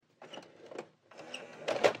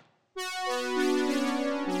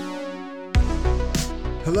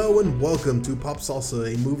Hello and welcome to Pop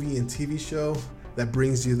Salsa, a movie and TV show that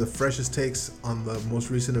brings you the freshest takes on the most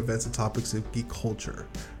recent events and topics of geek culture.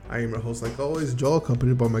 I am your host, like always, Joel,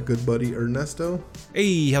 accompanied by my good buddy Ernesto.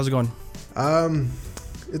 Hey, how's it going?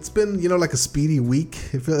 It's been, like a speedy week.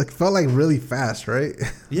 It felt like really fast, right?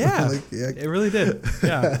 Yeah, it really did.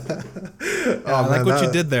 Yeah. I like what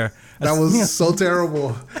you did there. That was so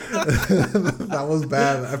terrible. That was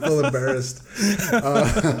bad. I feel embarrassed.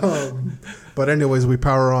 But anyways, we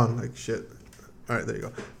power on like shit. All right, there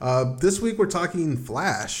you go. This week we're talking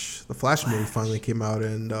Flash. The Flash movie finally came out,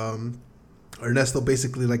 and Ernesto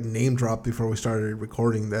basically like name dropped before we started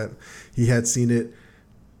recording that he had seen it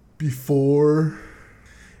before,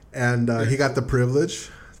 and he got the privilege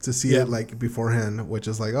to see it like beforehand, which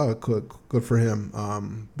is like, oh, good for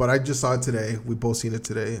him. But I just saw it today. We both seen it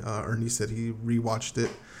today. Ernie said he rewatched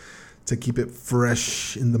it to keep it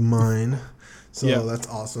fresh in the mind. So that's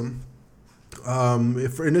awesome.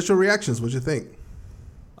 For initial reactions, what'd you think?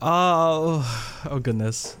 Oh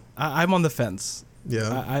goodness. I'm on the fence.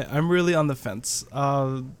 Yeah. I'm really on the fence.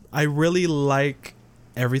 I really like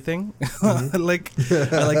everything. Mm-hmm. I like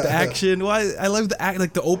the action. Well, I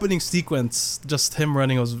like the opening sequence. Just him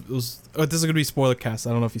running was. Oh, this is gonna be spoiler cast.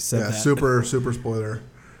 I don't know if you said that. Super spoiler.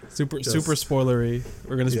 Super spoilery.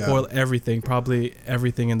 We're gonna spoil everything. Probably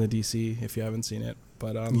everything in the DC if you haven't seen it.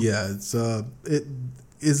 But it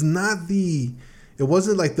is not the. It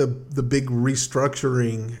wasn't like the big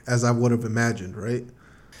restructuring as I would have imagined, right?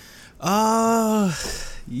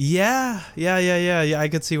 Yeah. I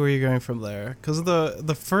could see where you're going from there. Because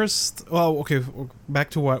the first... Well, okay,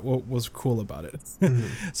 back to what was cool about it.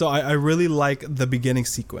 Mm-hmm. So I really like the beginning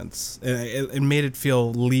sequence. It made it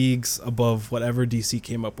feel leagues above whatever DC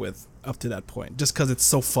came up with up to that point. Just because it's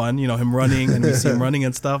so fun, him running, and you see him running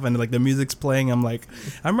and stuff, and like the music's playing. I'm like,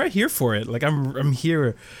 I'm right here for it. Like, I'm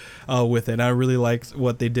here with it. And I really liked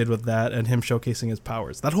what they did with that and him showcasing his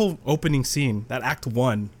powers. That whole opening scene, that Act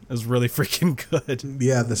 1, is really freaking good.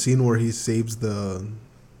 Yeah, the scene where he saves the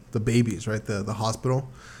babies, right? The hospital.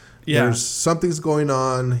 Yeah. There's something's going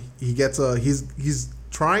on. He gets he's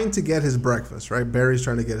trying to get his breakfast, right? Barry's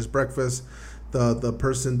trying to get his breakfast. The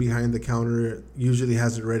person behind the counter usually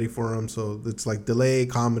has it ready for him, so it's like delay,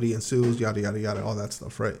 comedy ensues, yada yada yada, all that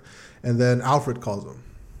stuff, right? And then Alfred calls him.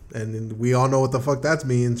 And we all know what the fuck that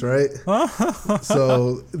means, right?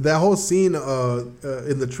 So that whole scene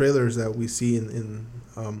in the trailers that we see in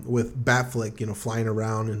with Batfleck, flying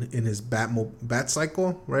around in his bat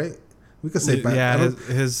cycle, right? We could say bat. Yeah,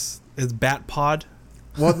 his bat pod.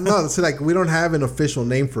 Well, no, it's like we don't have an official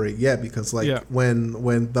name for it yet because when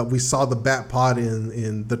we saw the bat pod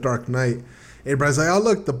in The Dark Knight. Everybody's like, oh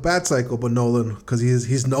look, the bat cycle, but Nolan, because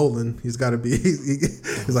he's Nolan, he's got to be.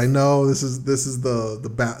 He's like, no, this is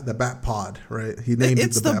the bat pod, right? He named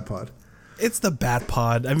it the bat pod. It's the bat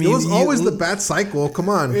pod. I mean, it was always the bat cycle. Come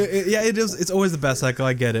on. It is. It's always the bat cycle.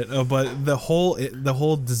 I get it, but the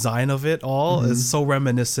whole design of it all is so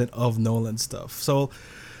reminiscent of Nolan stuff. So.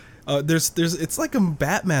 It's like a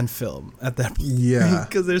Batman film at that point. Yeah.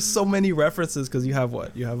 Because there's so many references because you have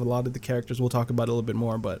a lot of the characters. We'll talk about it a little bit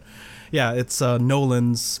more, but yeah, it's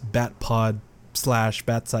Nolan's Bat Pod /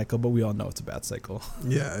 Bat Cycle, but we all know it's a Bat Cycle.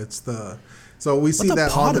 Yeah, so we see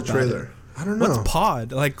that on the trailer. I don't know. What's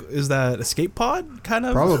pod? Like, is that escape pod kind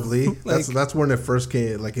of? Probably. That's when it first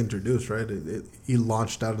came introduced, right? He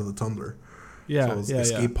launched out of the tumbler. Yeah. So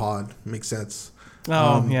escape pod makes sense.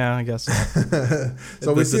 Oh, yeah, I guess so.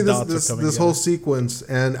 So we see this whole sequence,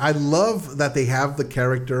 and I love that they have the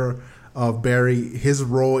character of Barry, his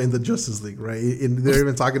role in the Justice League, right? They're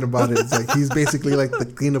even talking about it. It's like he's basically like the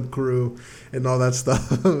cleanup crew and all that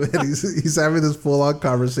stuff. And he's having this full-on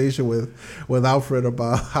conversation with Alfred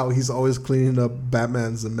about how he's always cleaning up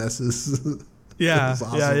Batman's messes. Yeah,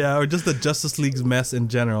 awesome. Yeah, or just the Justice League's mess in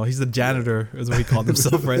general. He's the janitor, is what he called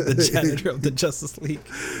himself, right? The janitor of the Justice League.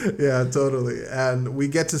 Yeah, totally. And we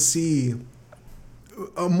get to see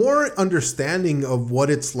a more understanding of what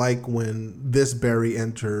it's like when this Barry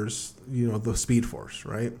enters, the Speed Force,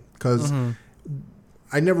 right? Because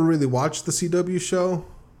I never really watched the CW show,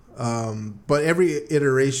 but every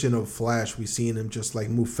iteration of Flash, we've seen him just like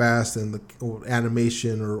move fast and the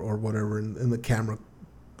animation or whatever, and the camera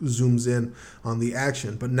zooms in on the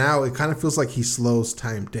action, but now it kind of feels like he slows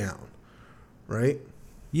time down, right?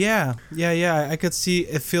 Yeah. I could see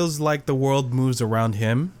it feels like the world moves around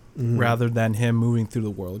him rather than him moving through the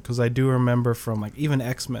world. Because I do remember from like even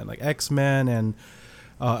X-Men and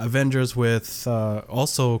Avengers with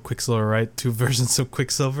also Quicksilver, right? 2 versions of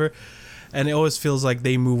Quicksilver, and it always feels like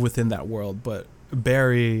they move within that world. But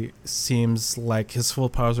Barry seems like his full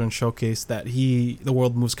powers are in Showcase, that the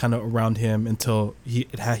world moves kind of around him until he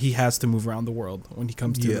has to move around the world when he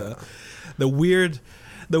comes to the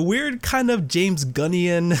weird kind of James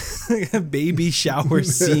Gunnian baby shower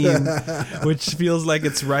scene, which feels like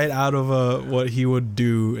it's right out of what he would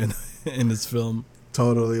do in his film.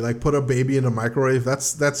 Totally, like put a baby in a microwave. That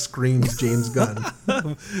screams James Gunn.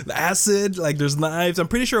 The acid, like there's knives. I'm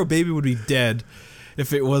pretty sure a baby would be dead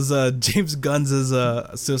if it was James Gunn's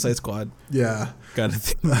Suicide Squad. Yeah, kind of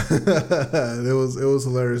thing. it was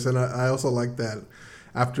hilarious, and I also like that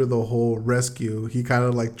after the whole rescue, he kind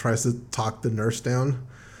of like tries to talk the nurse down.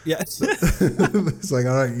 Yeah, it's like,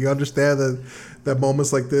 all right, you understand that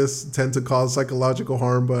moments like this tend to cause psychological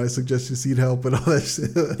harm, but I suggest you seek help and all that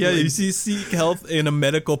shit. Yeah, you seek help in a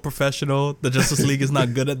medical professional. The Justice League is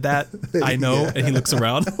not good at that. I know. Yeah. And he looks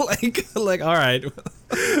around like all right.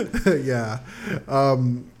 Yeah.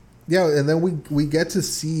 And then we get to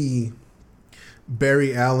see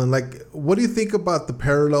Barry Allen. Like, what do you think about the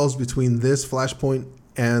parallels between this Flashpoint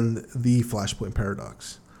and the Flashpoint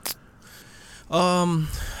Paradox? I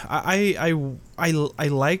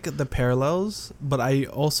like the parallels, but I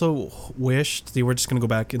also wished they were just gonna go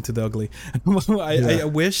back into the ugly. I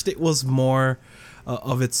wished it was more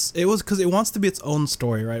it was because it wants to be its own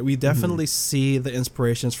story, right? We definitely see the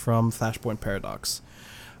inspirations from Flashpoint Paradox,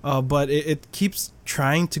 but it keeps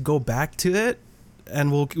trying to go back to it,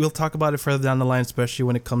 and we'll talk about it further down the line, especially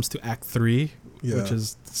when it comes to Act 3, which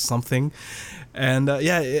is something. And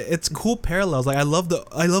it's cool parallels. Like I love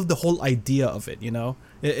the whole idea of it. You know,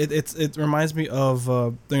 it reminds me of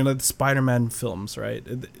the Spider-Man films, right?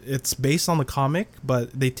 It's based on the comic,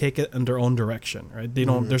 but they take it in their own direction, right? They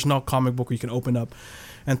don't. There's no comic book where you can open up,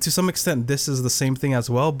 and to some extent, this is the same thing as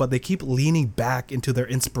well. But they keep leaning back into their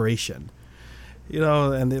inspiration, you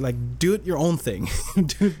know, and they like do it your own thing.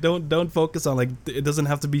 don't focus on like it doesn't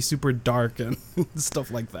have to be super dark and stuff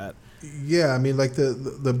like that. Yeah, I mean, like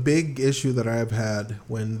the big issue that I've had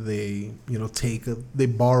when they they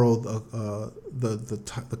borrowed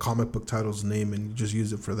the comic book title's name and just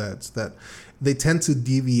use it for that. It's that they tend to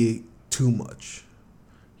deviate too much,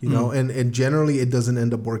 you know, and generally it doesn't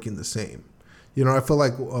end up working the same. You know, I feel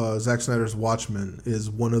like Zack Snyder's Watchmen is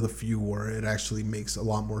one of the few where it actually makes a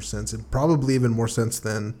lot more sense, and probably even more sense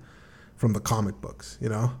than from the comic books. You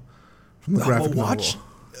know, from the graphic novel.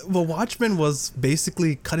 Well, Watchmen was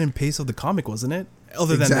basically cut and paste of the comic, wasn't it?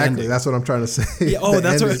 Other than exactly, the ending. That's what I'm trying to say. Yeah,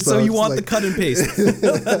 that's right. So you want the cut and paste?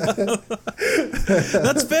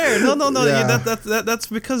 That's fair. No. Yeah. That's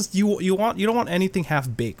because you don't want anything half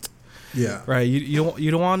baked. Yeah. Right. You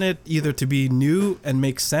don't want it either to be new and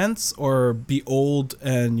make sense, or be old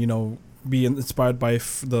and be inspired by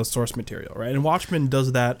the source material, right? And Watchmen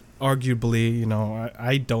does that, arguably.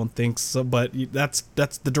 I don't think so, but that's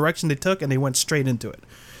the direction they took, and they went straight into it.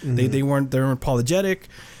 They weren't apologetic.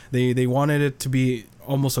 They wanted it to be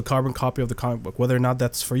almost a carbon copy of the comic book. Whether or not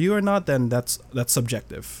that's for you or not, then that's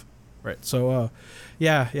subjective, right? So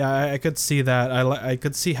I could see that. I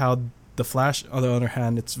could see how the Flash, on the other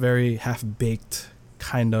hand, it's very half baked,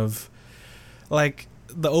 kind of like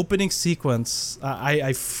the opening sequence.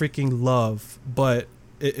 I freaking love, but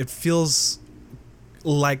it feels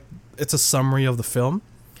like it's a summary of the film.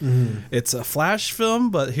 It's a Flash film,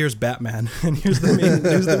 but here's Batman, and here's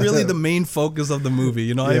the main focus of the movie.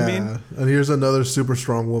 You know what I mean? And here's another super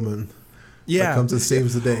strong woman. That comes and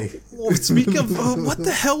saves the day. Well, speaking of, what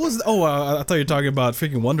the hell was? I thought you were talking about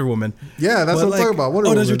freaking Wonder Woman. Yeah, that's what I'm talking about. Wonder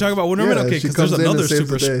Woman. You're talking about Wonder Woman. Okay, because there's another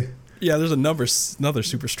super. Yeah, there's another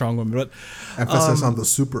super strong woman, but emphasis on the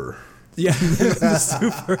super. Yeah, the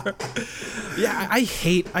super. Yeah, I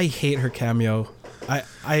hate her cameo.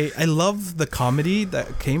 I love the comedy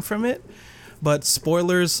that came from it, but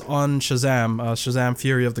spoilers on Shazam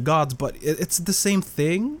Fury of the Gods, but it's the same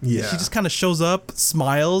thing. Yeah, she just kind of shows up,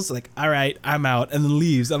 smiles, like, all right, I'm out, and then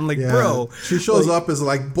leaves. I'm like, bro, she shows up as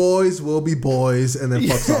like, boys will be boys, and then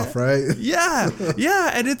fucks off, right?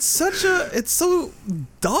 Yeah, and it's so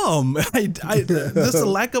dumb. Just a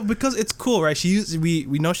lack of, because it's cool, right?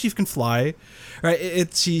 We know she can fly,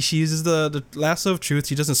 right? She uses the lasso of truth.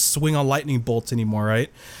 She doesn't swing on lightning bolts anymore,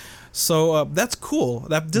 right? So that's cool.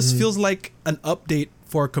 That just feels like an update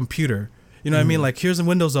for a computer. You know what I mean? Like, here's a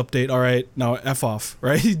Windows update. All right, now F off,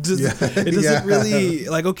 right? It doesn't really,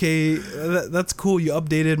 like, okay, that's cool. You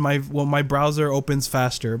updated my browser opens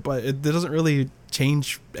faster, but it doesn't really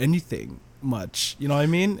change anything much. You know what I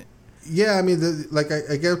mean? Yeah, I mean, I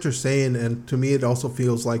get what you're saying, and to me, it also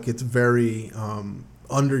feels like it's very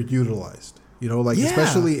underutilized. You know, like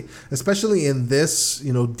especially in this,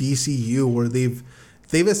 DCU, where they've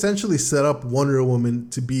they've essentially set up Wonder Woman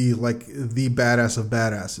to be like the badass of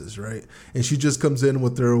badasses, right? And she just comes in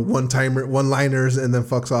with their one-liners and then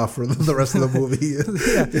fucks off for the rest of the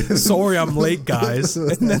movie. Yeah. Sorry, I'm late, guys.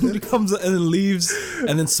 And then she comes and then leaves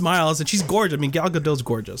and then smiles, and she's gorgeous. I mean, Gal Gadot's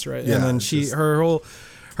gorgeous, right? Yeah, and then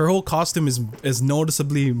her whole costume is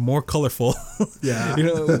noticeably more colorful. Yeah.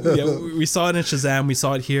 We saw it in Shazam. We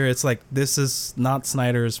saw it here. It's like, this is not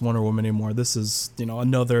Snyder's Wonder Woman anymore. This is,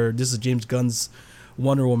 this is James Gunn's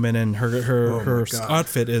Wonder Woman, and her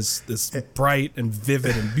outfit is bright and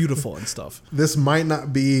vivid and beautiful and stuff. This might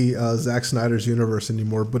not be Zack Snyder's universe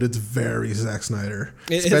anymore, but it's very Zack Snyder,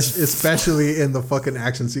 especially in the fucking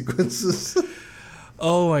action sequences.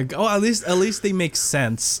 Oh my god! Oh, at least they make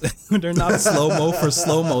sense. They're not slow mo for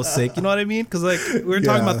slow mo's sake. You know what I mean? Because like we were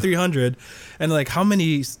talking about 300, and like how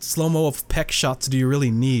many slow mo of peck shots do you really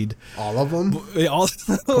need? All of them.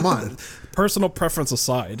 Come on. Personal preference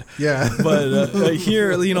aside. Yeah. But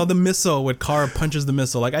here, the missile when Kara punches the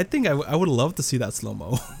missile. Like I think I would love to see that slow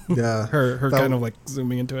mo. Yeah. her kind of like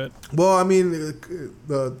zooming into it. Well, I mean,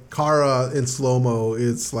 the Kara in slow mo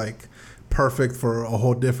is like perfect for a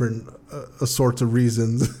whole different sorts of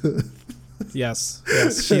reasons. Yes,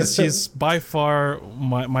 she's by far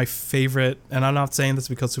my favorite, and I'm not saying this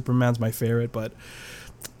because Superman's my favorite, but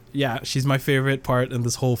yeah, she's my favorite part in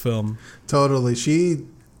this whole film. Totally,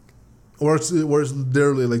 we're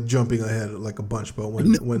literally like jumping ahead like a bunch, but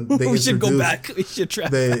when they we should go back. We should try.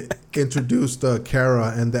 They introduced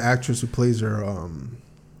Kara, and the actress who plays her,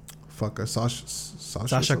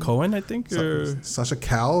 Sasha Cohen, I think, Sasha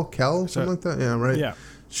Cal, something like that. Yeah, right. Yeah.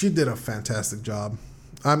 She did a fantastic job.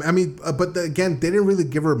 I mean, but again, they didn't really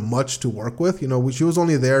give her much to work with. She was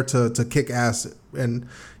only there to kick ass, and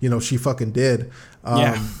she fucking did.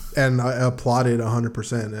 And I applauded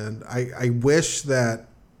 100%. And I wish that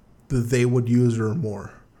they would use her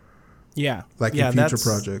more. Yeah, like in future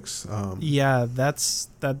projects.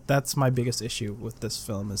 That's my biggest issue with this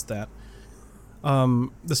film is that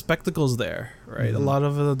the spectacle's there, right? Mm-hmm. A lot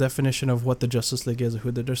of the definition of what the Justice League is,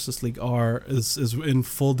 who the Justice League are, is in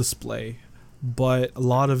full display. But a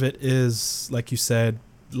lot of it is, like you said,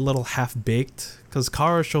 a little half-baked. Because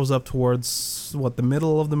Kara shows up towards, the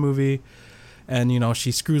middle of the movie. And,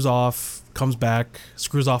 she screws off, comes back,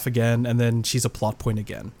 screws off again, and then she's a plot point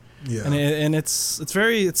again. Yeah. And it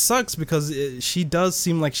sucks because she does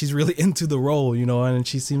seem like she's really into the role, and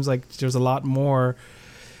she seems like there's a lot more.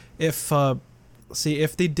 If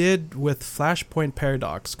they did with Flashpoint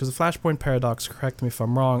Paradox, because the Flashpoint Paradox, correct me if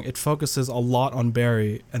I'm wrong, it focuses a lot on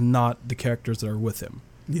Barry and not the characters that are with him.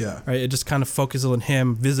 Yeah. Right? It just kind of focuses on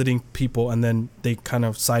him visiting people, and then they kind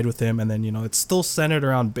of side with him, and then, it's still centered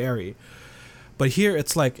around Barry. But here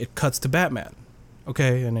it's like it cuts to Batman.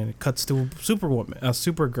 Okay, and then it cuts to Superwoman,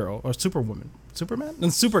 Supergirl, or Superwoman. Superman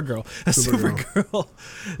and Supergirl. Supergirl.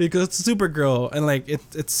 Because it's Supergirl, and like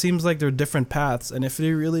it seems like they're different paths, and if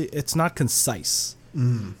they really, it's not concise.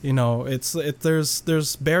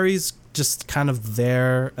 There's Barry's just kind of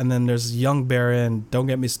there, and then there's young Barry, and don't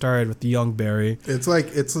get me started with the young Barry. It's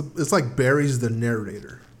like Barry's the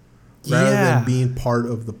narrator rather than being part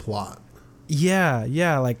of the plot.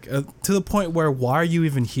 Yeah, like to the point where why are you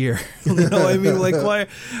even here? I mean, like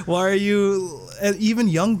why are you even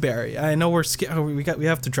young Barry? I know we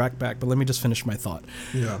have to track back, but let me just finish my thought.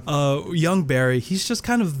 Yeah. Young Barry, he's just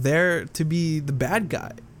kind of there to be the bad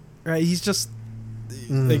guy, right? He's just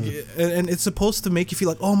like, and it's supposed to make you feel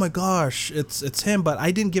like, oh my gosh, it's him, but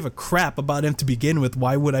I didn't give a crap about him to begin with.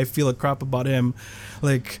 Why would I feel a crap about him?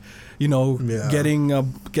 Like,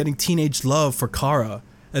 getting teenage love for Kara.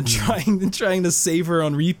 And trying to save her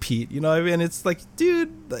on repeat, what I mean? It's like,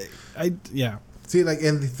 dude, See, like,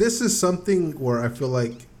 and this is something where I feel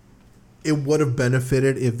like it would have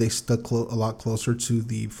benefited if they stuck a lot closer to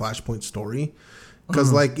the Flashpoint story,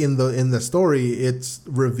 because like in the story, it's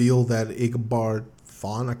revealed that Ichabod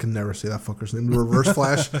Thawne, I can never say that fucker's name, Reverse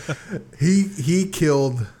Flash, he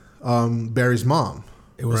killed Barry's mom.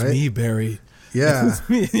 It was me, Barry. Yeah,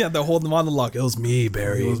 the whole monologue. It was me,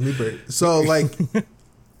 Barry. It was me, Barry. So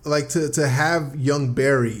like to have young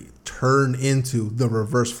Barry turn into the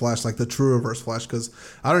Reverse Flash, like the true Reverse Flash, because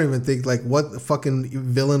I don't even think, like, what fucking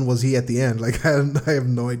villain was he at the end? Like, I have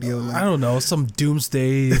no idea. I don't know, some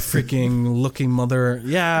doomsday freaking looking mother.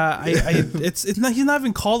 Yeah, it's not. He's not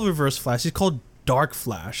even called Reverse Flash. He's called Dark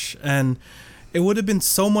Flash, and it would have been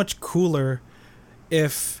so much cooler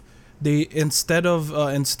if they instead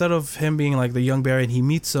of him being like the young Barry and he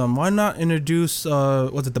meets him, why not introduce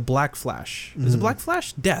the Black Flash? Is it Black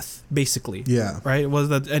Flash? Death, basically. Yeah. Right?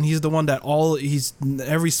 And he's the one that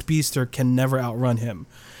every speedster can never outrun him.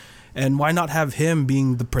 And why not have him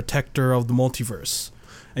being the protector of the multiverse?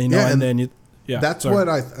 And Yeah, that's sorry. what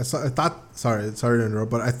I thought. Sorry to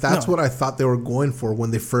interrupt, but that's what I thought they were going for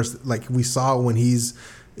when they first, like, we saw when he's,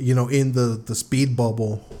 in the speed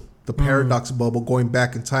bubble, the paradox bubble, going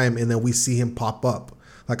back in time, and then we see him pop up.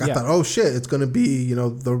 Like, I thought, oh shit, it's gonna be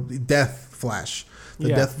the Death Flash, the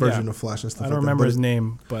Death version of Flash and stuff. I don't remember his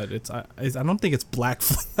name, but I don't think it's Black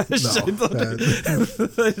Flash. No,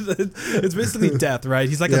 it's basically Death, right?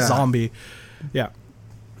 He's like a zombie. Yeah.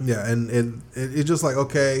 Yeah, and it's just like,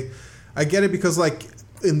 okay, I get it, because like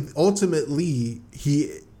ultimately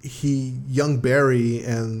he young Barry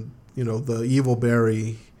and the evil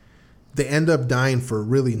Barry, they end up dying for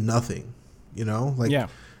really nothing,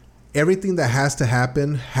 everything that has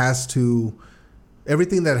happened has to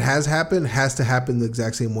happen the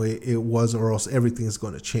exact same way it was, or else everything is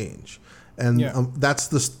going to change. And that's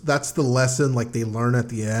the lesson, like, they learn at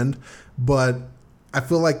the end. But I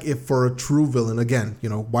feel like if for a true villain, again,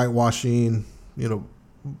 whitewashing,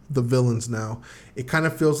 the villains now, it kind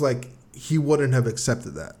of feels like he wouldn't have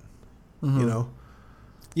accepted that,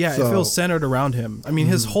 Yeah, so, it feels centered around him. I mean,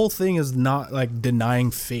 his whole thing is not like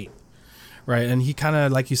denying fate, right? And he kind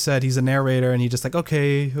of, like you said, he's a narrator, and he just like,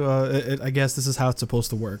 okay, I guess this is how it's supposed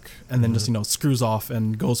to work, and then just screws off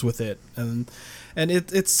and goes with it, and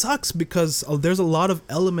it sucks because there's a lot of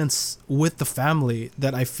elements with the family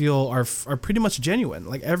that I feel are pretty much genuine.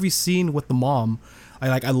 Like every scene with the mom,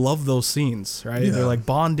 I love those scenes, right? Yeah. They're like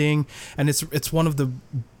bonding, and it's one of the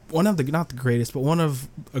not the greatest, but one of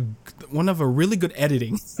a really good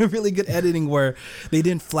editing, where they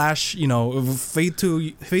didn't flash, fade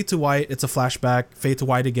to white, it's a flashback, fade to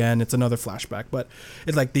white again, it's another flashback, but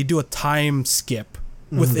it's like they do a time skip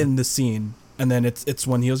within the scene. And then it's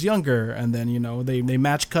when he was younger, and then they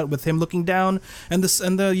match cut with him looking down, and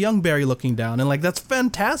the young Barry looking down, and like that's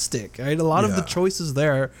fantastic, right? A lot of the choices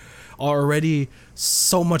there are already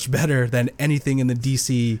so much better than anything in the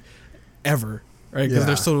DC ever, right? Because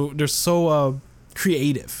they're so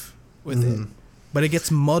creative with it, but it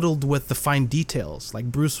gets muddled with the fine details.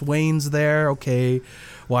 Like Bruce Wayne's there, okay,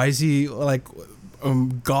 why is he like?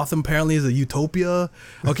 Gotham apparently is a utopia.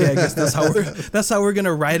 Okay, I guess that's how we're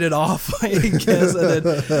gonna write it off. I guess,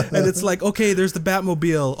 and it's like, okay, there's the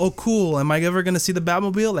Batmobile. Oh, cool. Am I ever gonna see the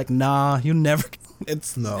Batmobile? Like, nah, you never.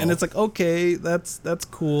 And it's like, okay, that's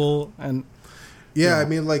cool. And I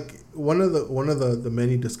mean, like one of the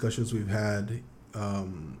many discussions we've had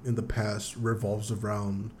in the past revolves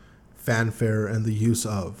around fanfare and the use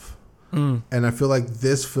of. And I feel like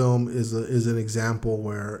this film is an example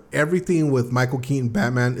where everything with Michael Keaton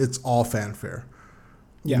Batman, it's all fanfare.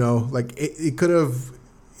 Like it could have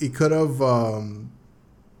I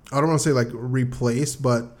don't want to say like replaced,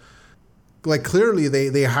 but like clearly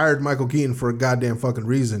they hired Michael Keaton for a goddamn fucking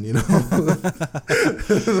reason,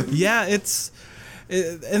 Yeah, it's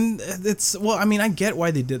well, I mean, I get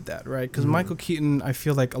why they did that, right? Because Michael Keaton, I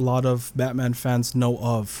feel like a lot of Batman fans know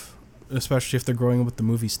of, especially if they're growing up with the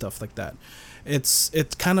movie stuff like that.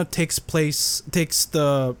 It kind of takes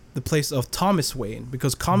the place of Thomas Wayne,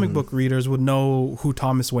 because comic book readers would know who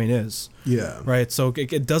Thomas Wayne is. Yeah. Right. So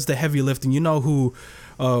it does the heavy lifting. You know who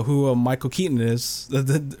Michael Keaton is,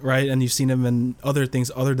 right? And you've seen him in other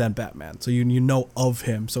things other than Batman. So you know of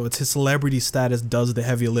him. So it's his celebrity status does the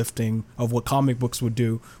heavy lifting of what comic books would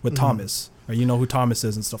do with Thomas. Right? You know who Thomas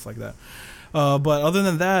is and stuff like that. But other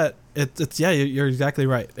than that, it's you're exactly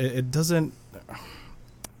right. It doesn't.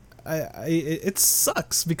 It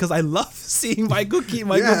sucks because I love seeing Michael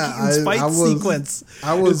Keaton's fight sequence.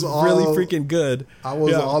 I was really freaking good. I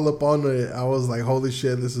was all up on it. I was like, holy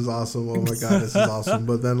shit, this is awesome. Oh my god, this is awesome.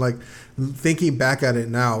 But then like thinking back at it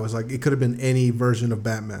now, it's like it could have been any version of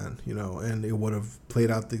Batman, and it would have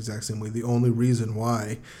played out the exact same way. The only reason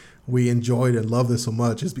why we enjoyed and love this so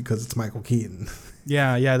much is because it's Michael Keaton.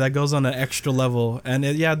 Yeah, that goes on an extra level, and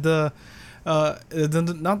the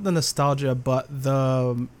not the nostalgia, but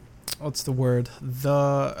the what's the word?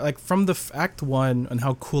 The like from the Act 1 and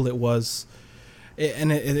how cool it was,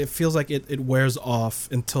 it feels like it wears off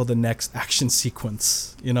until the next action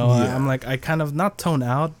sequence. I'm like, I kind of not tone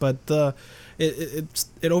out, but it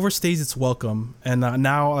overstays its welcome, and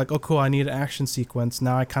now like, oh cool, I need an action sequence.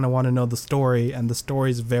 Now I kind of want to know the story, and the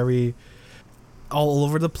story is very all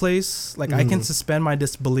over the place. Like I can suspend my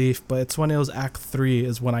disbelief, but it's when it was Act 3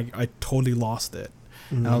 is when I totally lost it.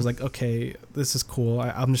 And I was like, okay, this is cool.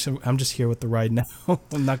 I'm just here with the ride now.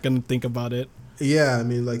 I'm not gonna think about it. Yeah, I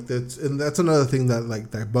mean, like that's another thing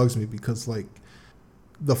that bugs me, because like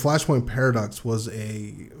the Flashpoint Paradox was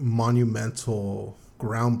a monumental,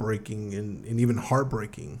 groundbreaking, and even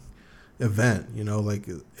heartbreaking event. You know, like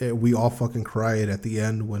we all fucking cried at the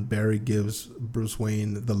end when Barry gives Bruce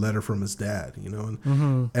Wayne the letter from his dad. You know,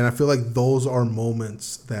 and I feel like those are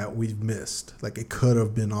moments that we've missed. Like it could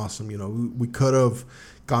have been awesome. You know, we could have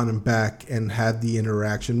gone back and had the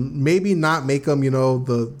interaction. Maybe not make him, you know,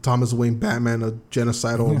 the Thomas Wayne Batman, a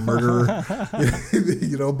genocidal murderer,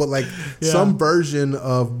 you know, but like some version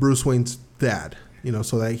of Bruce Wayne's dad, you know,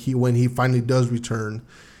 so that when he finally does return,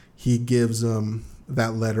 he gives him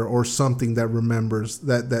that letter or something that remembers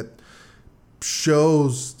that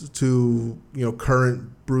shows to, you know, current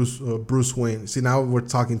Bruce Wayne. See, now we're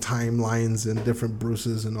talking timelines and different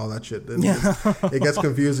Bruces and all that shit. And it gets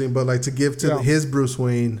confusing, but like to give to his Bruce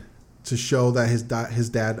Wayne to show that his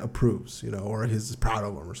dad approves, you know, or is proud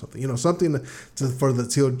of him or something, you know, something for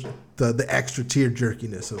the extra tear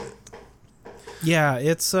jerkiness of it. Yeah,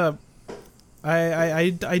 it's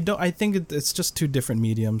I think it's just two different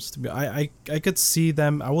mediums. I could see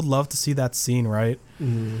them. I would love to see that scene, right?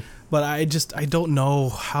 Mm-hmm. But I don't know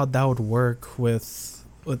how that would work with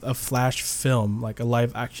a Flash film, like a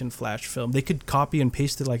live action Flash film. They could copy and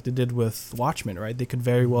paste it like they did with Watchmen, right? They could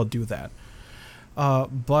very well do that.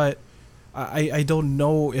 But I don't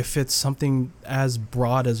know if it's something as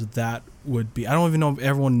broad as that would be. I don't even know if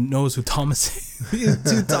everyone knows who Thomas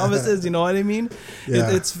is. You know what I mean?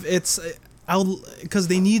 Yeah. It's because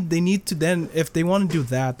they need to then, if they want to do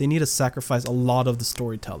that, they need to sacrifice a lot of the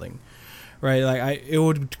storytelling. Right, like it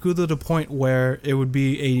would go to the point where it would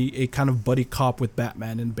be a kind of buddy cop with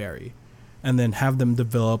Batman and Barry, and then have them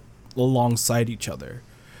develop alongside each other.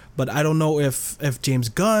 But I don't know if James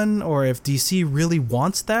Gunn or if DC really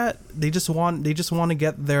wants that. They just want to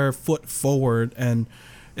get their foot forward and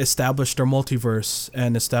establish their multiverse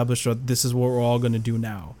and establish that this is what we're all going to do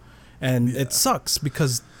now. And it sucks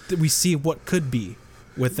because we see what could be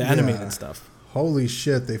with the animated stuff. Holy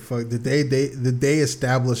shit! Did they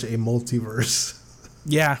establish a multiverse?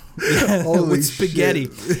 Yeah. Holy with spaghetti.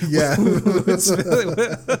 Shit. Yeah.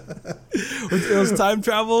 It was time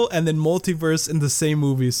travel and then multiverse in the same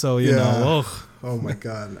movie. So you know. Oh my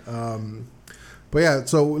god. But yeah,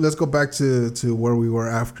 so let's go back to where we were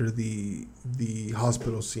after the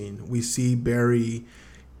hospital scene. We see Barry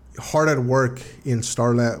hard at work in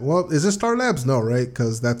Star Lab. Well, is it Star Labs? No, right?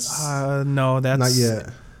 Because that's no, that's not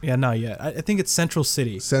yet. Yeah, not yet. I think it's Central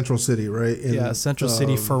City. Central City, right? Central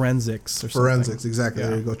City Forensics or Forensics, something. Exactly. Yeah.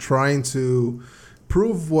 There you go. Trying to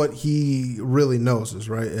prove what he really knows is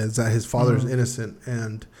that his father is innocent.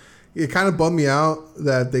 And it kind of bummed me out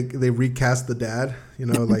that they recast the dad, you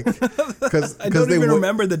know, like because I don't even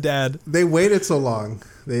remember the dad. They waited so long.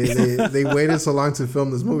 They waited so long to film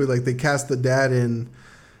this movie. Like they cast the dad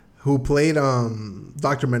who played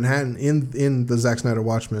Dr. Manhattan in the Zack Snyder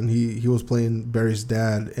Watchmen. He was playing Barry's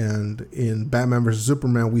dad, and in Batman vs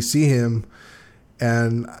Superman we see him,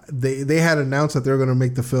 and they had announced that they were going to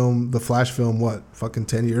make the Flash film fucking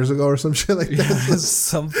 10 years ago or some shit like that. Yeah,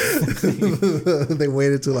 something. They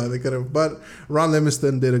waited too long. They could have, but Ron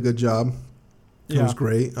Livingston did a good job. It was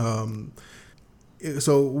great.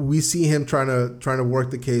 So we see him trying to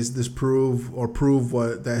work the case, prove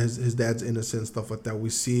that his dad's innocent, stuff like that.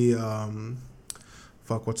 We see,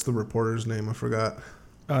 what's the reporter's name? I forgot.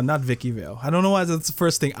 Not Vicky Vale. I don't know why that's the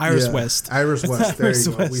first thing. Iris West. Iris West. There you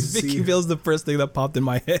go. Vicky Vale's the first thing that popped in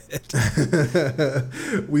my head.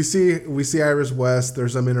 we see Iris West.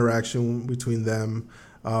 There's some interaction between them,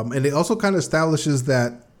 and it also kind of establishes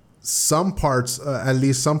that at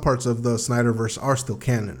least some parts of the Snyderverse are still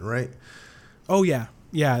canon, right? Oh yeah.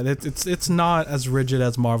 It's not as rigid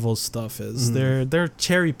as Marvel's stuff is. Mm-hmm. They're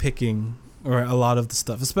cherry picking or a lot of the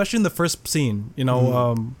stuff, especially in the first scene. You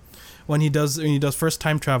know, when he does first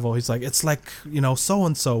time travel, he's like, it's like, you know, so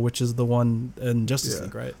and so, which is the one in Justice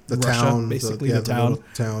League, right? The Russia, town, basically the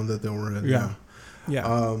town that they were in.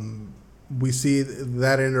 Yeah. We see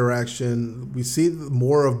that interaction. We see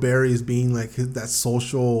more of Barry as being like that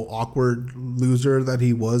social awkward loser that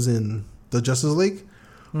he was in the Justice League.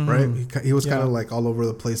 Mm-hmm. Right, he was kind of like all over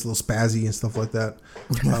the place, a little spazzy and stuff like that.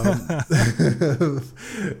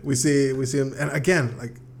 We see him, and again,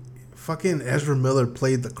 like fucking Ezra Miller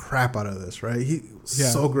played the crap out of this. Right, he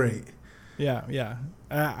was so great. Yeah.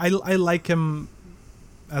 I like him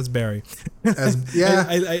as Barry.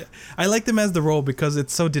 I liked him as the role because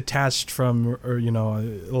it's so detached from, or you know,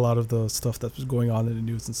 a lot of the stuff that was going on in the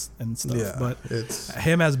news and stuff. Yeah, but it's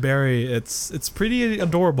him as Barry. It's pretty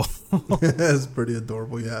adorable. It's pretty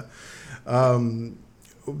adorable. Yeah.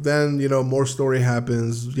 Then, you know, more story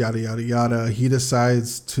happens. Yada yada yada. He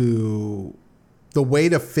decides the way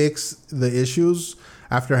to fix the issues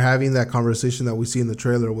after having that conversation that we see in the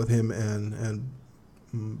trailer with him and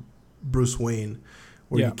Bruce Wayne.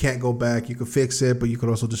 where you can't go back. You could fix it, but you could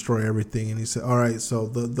also destroy everything. And he said, all right, so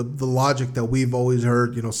the logic that we've always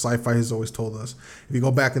heard, sci-fi has always told us, if you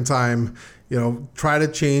go back in time, try to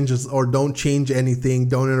change or don't change anything,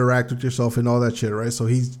 don't interact with yourself and all that shit, right? So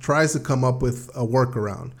he tries to come up with a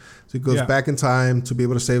workaround. So he goes back in time to be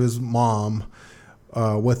able to save his mom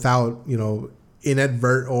without,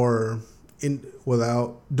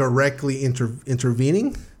 without directly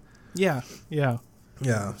intervening. Yeah.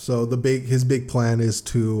 Yeah, so his big plan is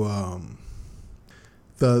to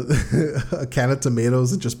a can of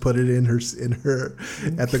tomatoes and just put it in her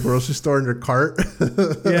at the grocery store in her cart.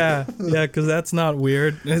 yeah, because that's not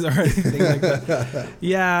weird or anything like that.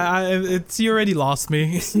 Yeah, you already lost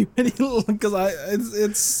me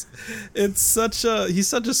because he's such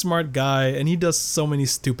a smart guy and he does so many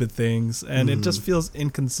stupid things and it just feels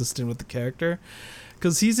inconsistent with the character.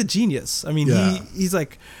 Because he's a genius. I mean,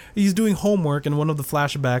 he's doing homework in one of the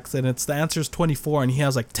flashbacks, and the answer is 24, and he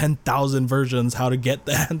has like 10,000 versions how to get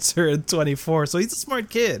the answer in 24. So he's a smart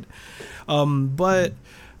kid. But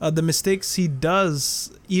the mistakes he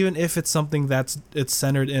does, even if it's something it's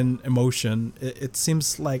centered in emotion, it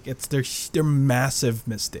seems like they're massive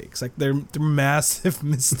mistakes. Like they're massive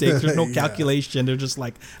mistakes. There's no calculation. They're just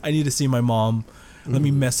like, I need to see my mom. Let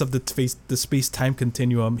me mess up the space-time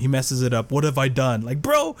continuum. He messes it up. What have I done? Like,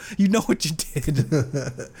 bro, you know what you did.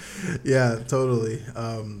 Yeah, totally.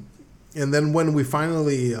 And then when we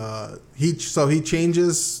finally he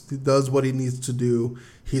changes, he does what he needs to do.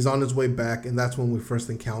 He's on his way back, and that's when we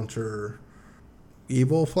first encounter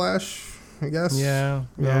Evil Flash, I guess. Yeah.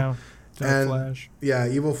 Flash. Yeah,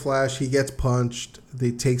 Evil Flash. He gets punched.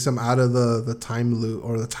 They takes him out of the time loop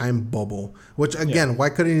or the time bubble. Which again, why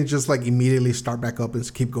couldn't he just like immediately start back up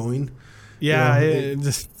and keep going? Yeah, it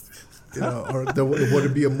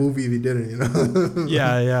wouldn't be a movie if he didn't.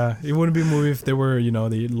 Yeah. It wouldn't be a movie if they were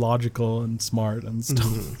the logical and smart and stuff.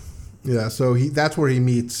 Mm-hmm. Yeah, so that's where he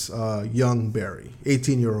meets young Barry,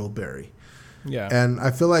 18-year-old Barry. Yeah. And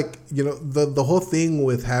I feel like, the whole thing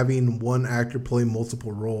with having one actor play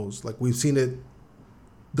multiple roles, like we've seen it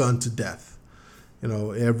done to death.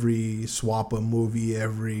 Every Swappa movie,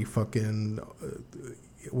 every fucking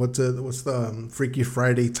what's the Freaky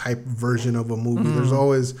Friday type version of a movie.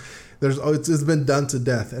 Mm-hmm. It's been done to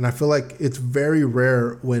death. And I feel like it's very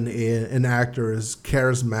rare when an actor is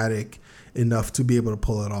charismatic enough to be able to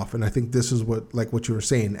pull it off. And I think this is what you were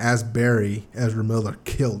saying, as Barry, Ezra Miller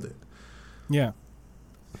killed it. Yeah,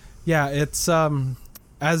 it's okay,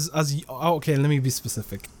 let me be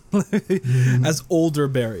specific. As older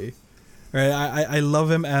Barry, right? I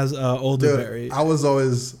love him as older Barry. I was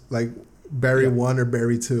always like Barry 1 or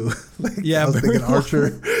Barry 2. I was thinking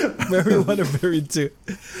Archer. Barry 1 or Barry 2.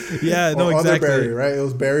 Yeah, no, or exactly. Other Barry, right? It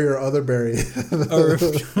was Barry or Other Barry.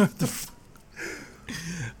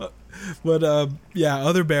 But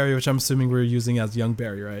Other Barry, which I'm assuming we're using as young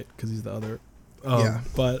Barry, right? Because he's the other.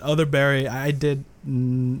 But Other Barry, I did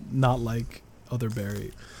not like Other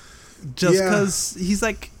Barry, just because he's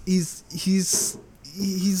like he's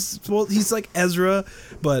like Ezra,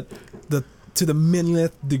 but to the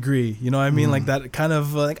millionth degree. You know what I mean? Like that kind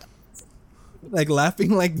of like laughing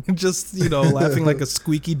laughing like a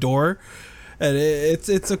squeaky door. And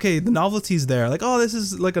it's okay. The novelty's there. Like, oh, this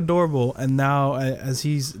is like adorable. And now as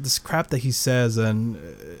this crap that he says, and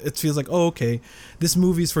it feels like, oh, okay, this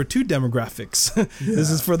movie's for two demographics. Yeah.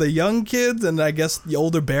 This is for the young kids, and I guess the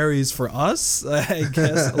older Barry's for us, I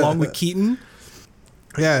guess, along with Keaton.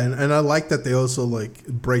 Yeah, and I like that they also like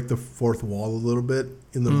break the fourth wall a little bit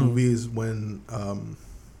in the movies when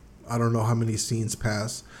I don't know how many scenes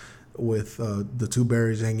pass with the two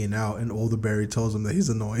Barrys hanging out, and older Barry tells him that he's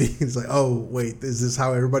annoying. He's like, "Oh, wait, is this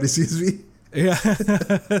how everybody sees me?" Yeah,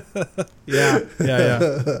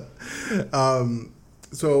 yeah.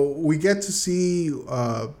 So we get to see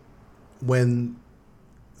when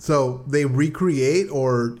they recreate,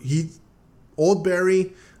 or old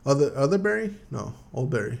Barry, other Barry, no, old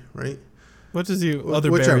Barry, right? What is other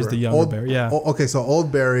Barry is the younger Barry? Yeah. Okay, so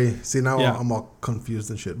old Barry. See, now I'm all confused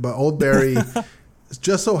and shit. But old Barry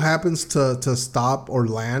just so happens to stop or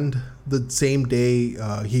land the same day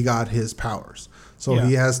he got his powers. So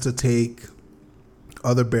he has to take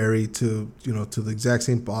other Barry to the exact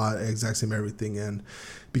same spot, exact same everything, and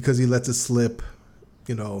because he lets it slip,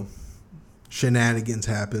 shenanigans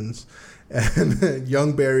happens, and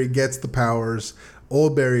young Barry gets the powers.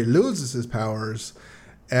 Old Barry loses his powers,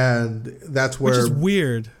 and that's where, which is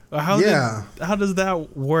weird. How does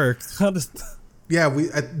that work? Yeah,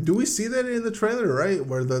 we see that in the trailer, right?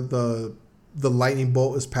 Where the the lightning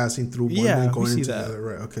bolt is passing through one and going into the other.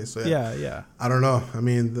 Right. Okay. So yeah. I don't know. I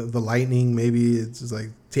mean, the lightning, maybe it's just like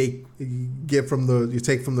you take from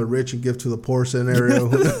the rich and give to the poor scenario.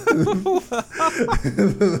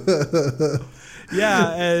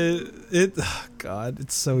 God,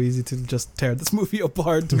 it's so easy to just tear this movie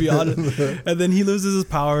apart, to be honest. And then he loses his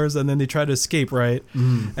powers, and then they try to escape, right?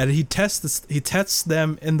 And he tests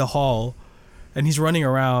them in the hall, and he's running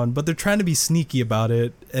around, but they're trying to be sneaky about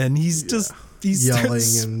it, and he's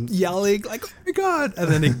yelling like, "Oh my God!" And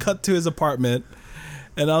then they cut to his apartment,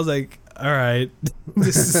 and I was like, all right,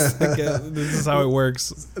 this is how it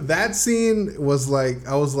works. That scene was like,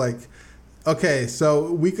 I was like, okay,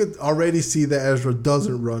 so we could already see that Ezra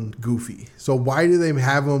doesn't run goofy. So why do they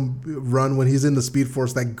have him run when he's in the Speed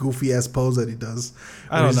Force, that goofy ass pose that he does?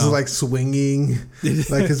 I don't know. He's just like swinging,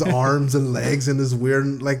 like his arms and legs and his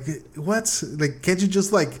weird, like, what? Like, can't you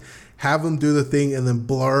just like have him do the thing and then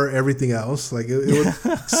blur everything else? Like it would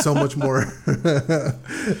so much more.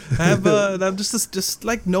 I'm just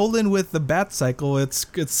like Nolan with the Bat Cycle. It's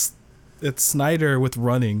Snyder with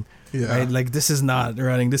running. Yeah. Right? Like, this is not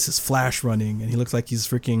running, this is Flash running, and he looks like he's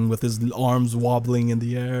freaking with his arms wobbling in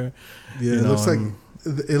the air. Yeah,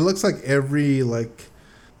 it looks like every like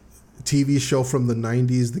TV show from the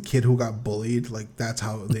 90s, the kid who got bullied, like that's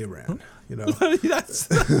how they ran, you know. Exactly.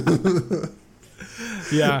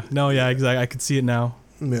 I could see it now.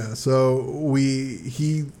 Yeah, so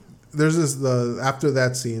there's this after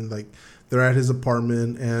that scene, like they're at his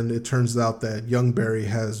apartment, and it turns out that young Barry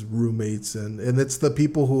has roommates, and it's the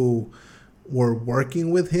people who were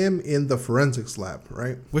working with him in the forensics lab,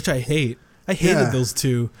 right? Which I hate. I hated those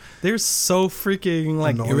two. They're so freaking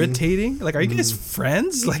like annoying. Irritating. Like, are you guys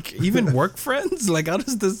friends? Like, even work friends? Like, how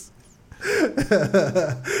does this?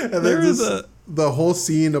 And then the whole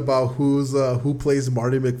scene about who plays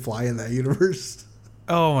Marty McFly in that universe.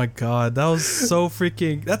 Oh my God, that was so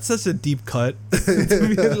freaking. That's such a deep cut.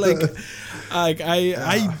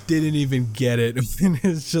 I didn't even get it.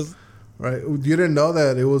 It's just right. You didn't know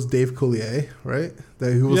that it was Dave Coulier, right?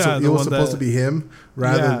 That it was supposed to be him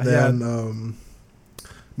rather than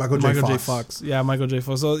Michael J. Fox. Yeah, Michael J.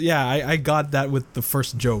 Fox. So yeah, I got that with the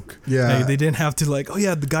first joke. Yeah, like, they didn't have to like, oh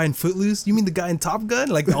yeah, the guy in Footloose. You mean the guy in Top Gun?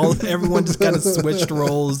 Like everyone just kind of switched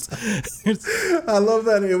roles. I love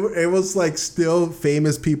that it was like still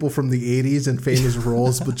famous people from the 80s and famous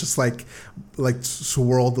roles, but just like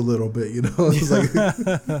swirled a little bit, you know. It's like.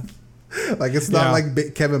 Like, it's not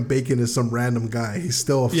like Kevin Bacon is some random guy. He's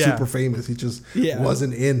still super famous. He just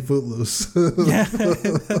wasn't in Footloose. Yeah.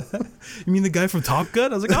 You mean the guy from Top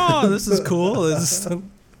Gun? I was like, oh, this is cool.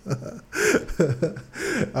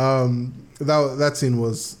 That scene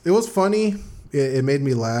was funny. It made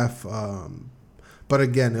me laugh. But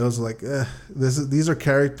again, it was like, these are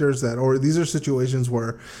characters these are situations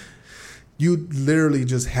where you literally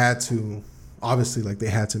just had to. Obviously, like, they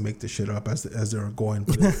had to make the shit up as they were going,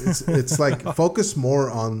 but it's like focus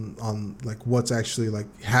more on like what's actually like,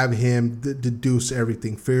 have him deduce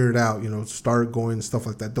everything, figure it out, you know, start going, stuff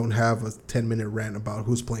like that. Don't have a 10-minute rant about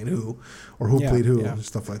who's playing who or who played who and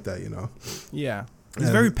stuff like that, you know. Yeah,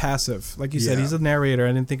 he's very passive, like you said. He's a narrator.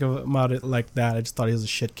 I didn't think about it like that. I just thought he was a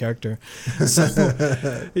shit character.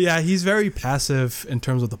 So yeah, he's very passive in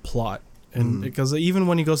terms of the plot. And because even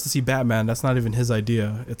when he goes to see Batman, that's not even his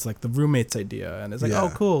idea. It's like the roommate's idea, and it's like, oh,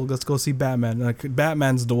 cool, let's go see Batman. And like,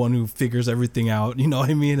 Batman's the one who figures everything out, you know what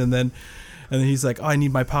I mean? And then he's like, oh, I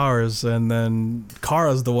need my powers, and then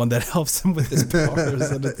Kara's the one that helps him with his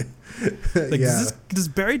powers. And it's, like, does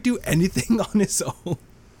Barry do anything on his own?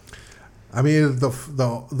 I mean,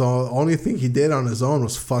 the only thing he did on his own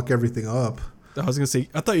was fuck everything up. I was gonna say,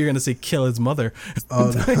 I thought you were gonna say kill his mother.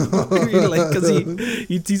 Because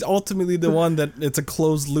he's ultimately the one that it's a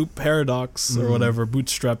closed loop paradox or whatever,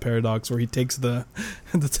 bootstrap paradox, where he takes the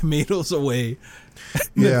tomatoes away.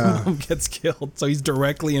 And then mom gets killed, so he's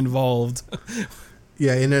directly involved.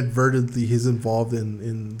 Yeah, inadvertently he's involved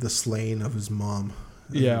in the slaying of his mom.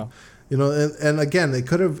 Yeah. You know, and again, it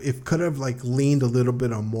could have like leaned a little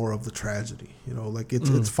bit on more of the tragedy. You know, like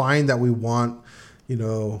it's fine that we want, you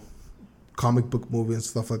know, comic book movie and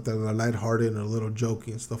stuff like that, and are lighthearted and a little jokey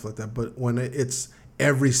and stuff like that. But when it's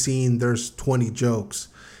every scene, there's 20 jokes.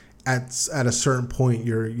 At a certain point,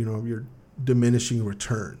 you're diminishing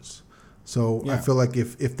returns. So I feel like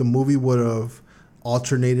if the movie would have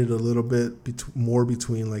alternated a little bit more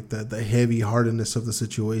between like the heavy heartedness of the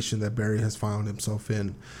situation that Barry has found himself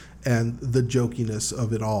in, and the jokiness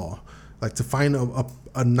of it all, like to find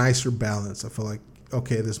a nicer balance, I feel like,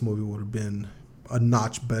 okay, this movie would have been a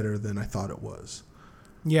notch better than I thought it was.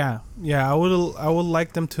 Yeah. I would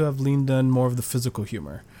like them to have leaned on more of the physical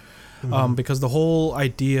humor. because the whole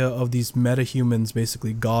idea of these metahumans,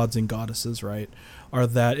 basically gods and goddesses, right, are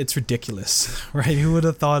that it's ridiculous, right? Who would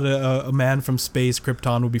have thought a man from space,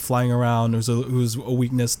 Krypton, would be flying around who's a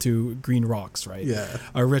weakness to green rocks, right? Yeah.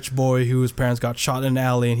 A rich boy whose parents got shot in an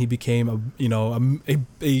alley and he became a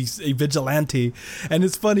vigilante. And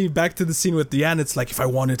it's funny, back to the scene with Diane, it's like, if I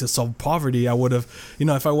wanted to solve poverty, I would have,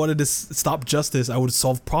 if I wanted to stop justice, I would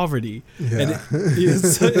solve poverty. Yeah. And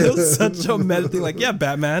it was such a meta thing, like, yeah,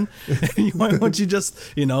 Batman, why don't you just,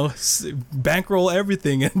 bankroll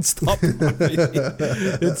everything and stop poverty?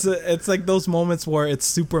 It's like those moments where it's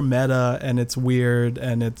super meta and it's weird,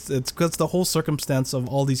 and it's because the whole circumstance of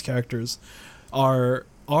all these characters are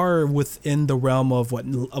within the realm of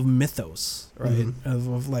mythos, right?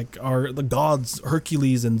 Of like the gods,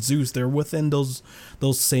 Hercules and Zeus. They're within those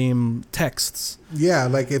same texts. Yeah,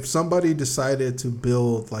 like if somebody decided to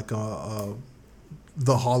build like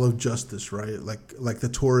the Hall of Justice, right? Like the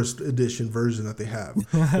tourist edition version that they have,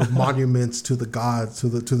 with monuments to the gods, to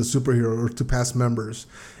the superhero or to past members,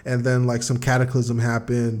 and then like some cataclysm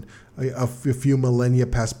happened, a few millennia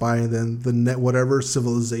passed by, and then whatever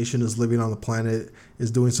civilization is living on the planet is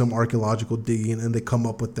doing some archaeological digging, and they come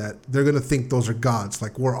up with that. They're gonna think those are gods,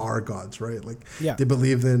 like we're our gods, right? Like they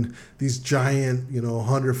believe in these giant,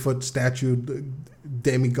 100-foot statue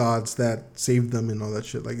demigods that saved them and all that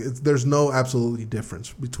shit. Like there's no absolutely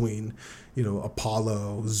difference between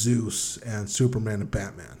Apollo, Zeus, and Superman and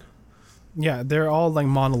Batman. Yeah, they're all like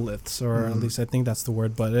monoliths, or at least I think that's the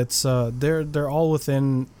word. But it's they're all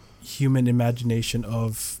within human imagination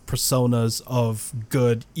of personas of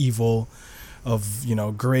good, evil, of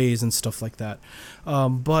grays and stuff like that.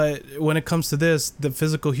 But when it comes to this, the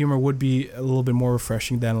physical humor would be a little bit more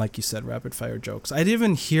refreshing than, like you said, rapid fire jokes. I didn't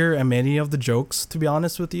even hear many of the jokes, to be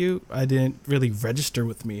honest with you. I didn't really register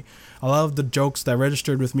with me. A lot of the jokes that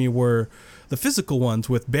registered with me were the physical ones,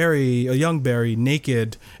 with Barry, a young Barry,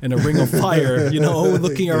 naked in a ring of fire,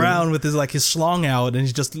 looking around with his schlong out, and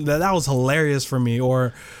he's just, that was hilarious for me.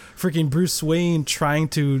 Or freaking Bruce Wayne trying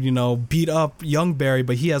to beat up young Barry,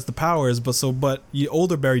 but he has the powers, but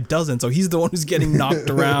older Barry doesn't, so he's the one who's getting knocked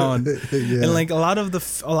around. Yeah. And like a lot of the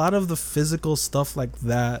physical stuff like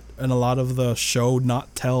that, and a lot of the show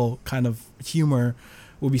not tell kind of humor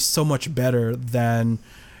will be so much better than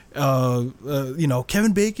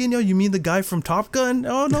Kevin Bacon. You mean the guy from Top Gun?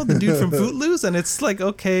 Oh no, the dude from Footloose. And it's like,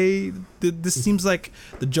 okay, this seems like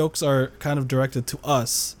the jokes are kind of directed to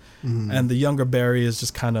us. And the younger Barry is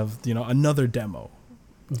just kind of, another demo.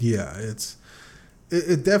 Yeah,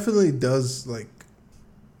 it definitely does like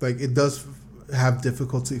it does have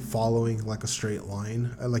difficulty following like a straight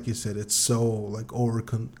line. Like you said, it's so like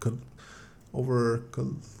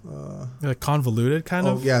convoluted kind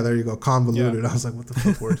of. Oh yeah, there you go, convoluted. Yeah. I was like, what the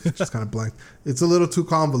fuck word? It's just kind of blank. It's a little too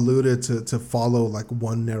convoluted to follow like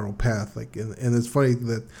one narrow path. Like, and it's funny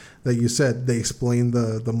that you said they explained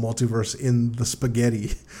the multiverse in the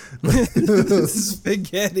spaghetti.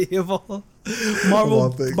 Spaghetti of all. Marvel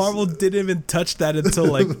didn't even touch that until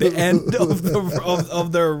like the end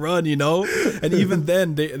of their run, and even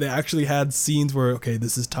then they actually had scenes where, okay,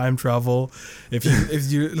 this is time travel. If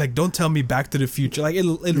you like, don't tell me Back to the Future, like it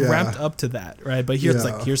ramped up to that, right? But here it's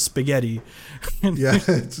like, here's spaghetti. Yeah,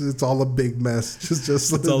 it's all a big mess. It's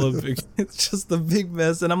just a big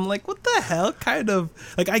mess, and I'm like, what the hell? Kind of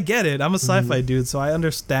like, I get it. I'm a sci-fi dude, so I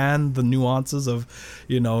understand the nuances of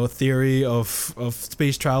theory of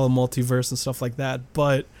space travel, multiverse, and stuff like that,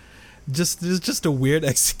 but it's just a weird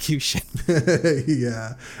execution.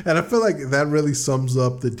 Yeah, and I feel like that really sums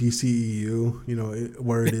up the DCEU,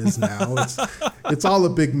 where it is now. It's all a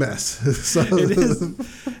big mess. So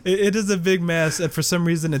it is a big mess, and for some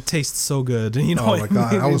reason it tastes so good. Oh my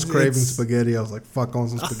god, I was craving spaghetti. I was like, fuck, I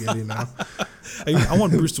want some spaghetti now. I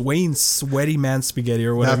want Bruce Wayne's sweaty man spaghetti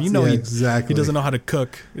or whatever. Exactly. He doesn't know how to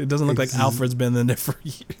cook. It doesn't look like Alfred's been in there for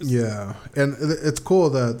years. Yeah, and it's cool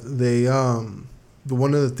that they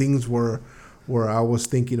one of the things where I was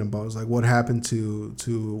thinking about is like what happened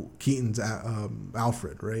to Keaton's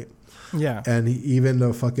Alfred, right? Yeah, and even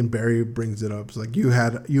the fucking Barry brings it up. It's like you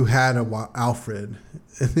had a Alfred,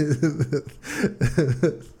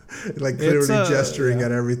 like literally gesturing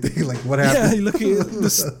at everything. Like what happened? Yeah, looking at the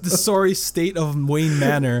sorry state of Wayne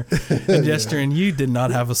Manor and gesturing. You did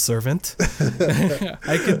not have a servant.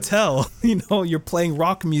 I could tell. You're playing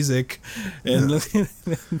rock music and.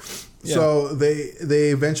 Yeah. So they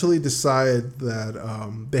eventually decide that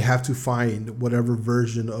they have to find whatever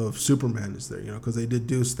version of Superman is there, because they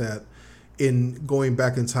deduce that in going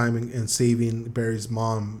back in time and saving Barry's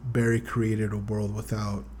mom, Barry created a world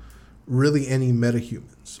without really any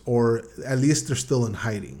metahumans, or at least they're still in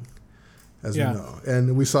hiding, as we know.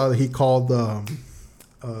 And we saw that he called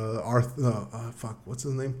what's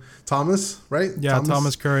his name? Thomas, right? Yeah,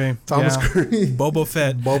 Thomas Curry. Thomas yeah. Curry. Boba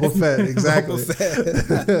Fett. Boba Fett, exactly. Boba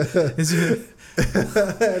Fett.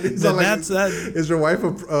 Is your wife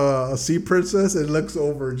a sea princess? And looks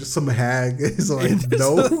over just some hag. He's like,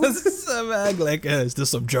 no. Some hag, like, is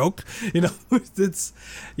this some joke? You know, it's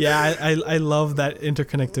I love that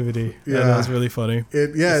interconnectivity. Yeah, that was really funny.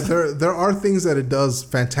 There are things that it does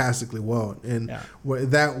fantastically well, and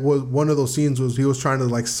that was one of those scenes was he was trying to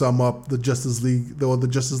like sum up the Justice League, the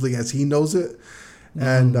Justice League as he knows it,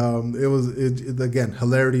 and it again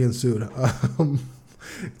hilarity ensued.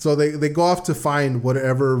 So they go off to find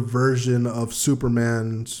whatever version of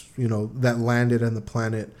Superman, that landed on the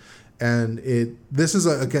planet, and this is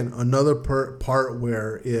again another part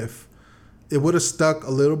where if it would have stuck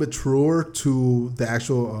a little bit truer to the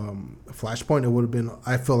actual Flashpoint, it would have been.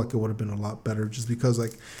 I feel like it would have been a lot better, just because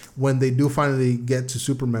like when they do finally get to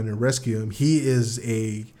Superman and rescue him, he is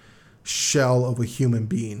a shell of a human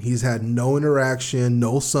being. He's had no interaction,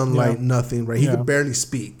 no sunlight, nothing. Right? He could barely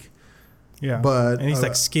speak. Yeah, and he's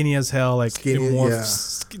like skinny as hell, like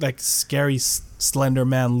like scary Slender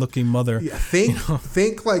Man looking mother. Yeah,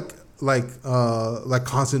 think like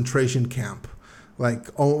concentration camp, like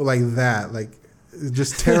that, like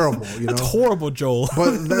just terrible. That's horrible, Joel.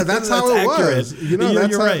 But that's how it accurate. Was.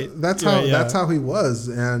 That's how he was,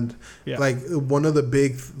 and like one of the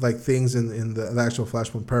big like things in the actual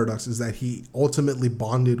Flashpoint paradox is that he ultimately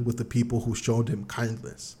bonded with the people who showed him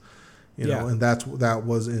kindness. And that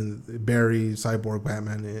was in Barry, Cyborg,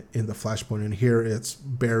 Batman in the Flashpoint, and here it's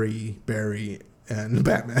Barry, and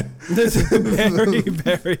Batman.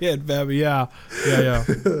 Barry and Batman, yeah.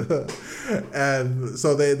 And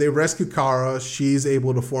so they rescue Kara. She's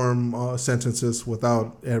able to form sentences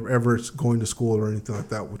without ever going to school or anything like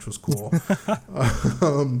that, which was cool.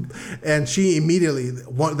 And she immediately,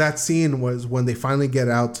 that scene was when they finally get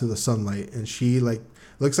out to the sunlight, and she like.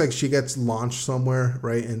 Looks like she gets launched somewhere,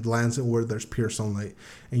 right, and lands where there's pure sunlight,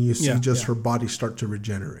 and you see her body start to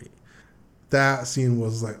regenerate. That scene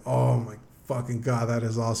was like, oh my fucking god, that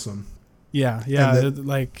is awesome. Yeah,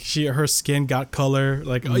 like her skin got color,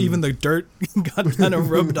 like even the dirt got kind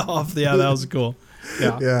of rubbed off. Yeah, that was cool.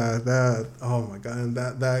 Yeah, that. Oh my god, and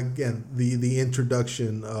that again, the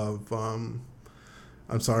introduction of I'm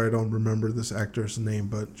sorry, I don't remember this actor's name,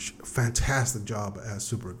 but fantastic job as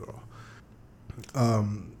Supergirl.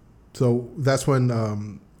 So that's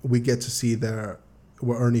when we get to see that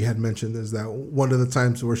what Ernie had mentioned is that one of the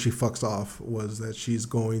times where she fucks off was that she's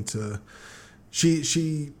going to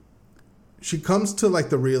she comes to like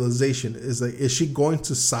the realization is like, is she going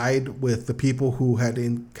to side with the people who had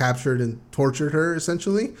captured and tortured her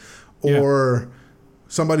essentially, or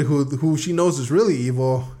somebody who she knows is really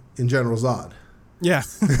evil in General Zod? Yeah,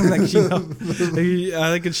 like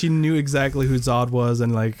I think she knew exactly who Zod was,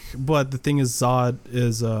 and like, but the thing is, Zod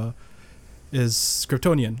is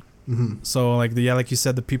Kryptonian. Mm-hmm. So like like you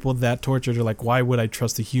said, the people that tortured her, like, why would I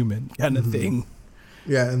trust a human kind of thing?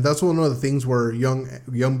 Yeah, and that's one of the things where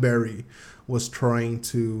young Barry was trying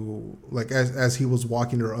to, like, as he was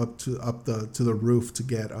walking her up to the roof to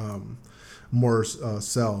get more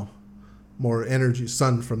more energy,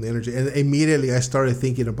 sun from the energy. And immediately I started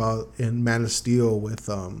thinking about in Man of Steel with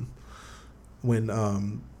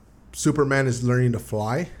when Superman is learning to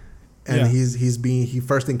fly, and he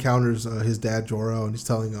first encounters his dad Jor-El, and he's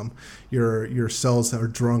telling him your cells are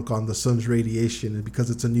drunk on the sun's radiation, and because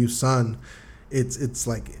it's a new sun, it's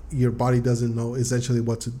like your body doesn't know essentially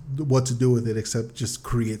what to do with it except just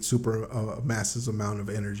create super massive amount of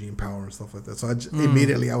energy and power and stuff like that. So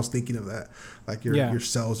immediately I was thinking of that, like your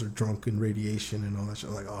cells are drunk in radiation and all that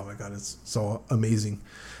shit. Like, oh my god, it's so amazing.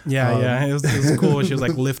 It was cool. She was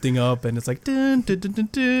like lifting up, and it's like dun, dun, dun, dun,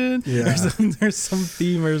 dun. Yeah. There's some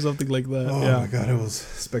theme or something like that. Oh my god, it was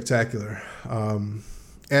spectacular. And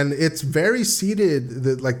it's very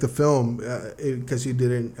seated, like the film, because you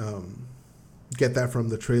didn't get that from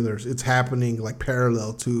the trailers. It's happening like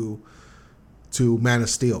parallel to Man of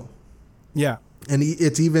Steel. Yeah. And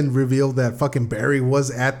it's even revealed that fucking Barry was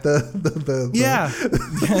at the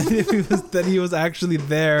that he was actually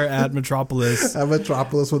there at Metropolis. At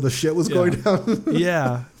Metropolis when the shit was going down.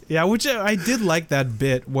 Yeah, which I did like that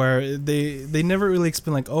bit where they never really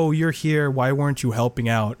explain like, oh, you're here, why weren't you helping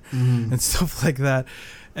out, and stuff like that.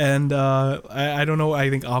 And I don't know. I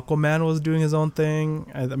think Aquaman was doing his own thing.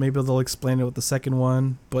 Maybe they'll explain it with the second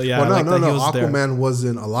one. But yeah, well, I like that he was Aquaman there.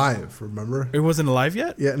 wasn't alive. Remember? It wasn't alive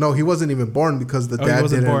yet. Yeah, no, he wasn't even born because the He dad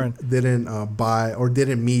wasn't born. didn't buy or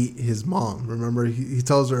didn't meet his mom. Remember, he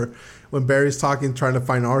tells her when Barry's talking, trying to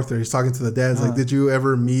find Arthur. He's talking to the dad. He's like, "Did you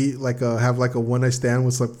ever meet have a one night stand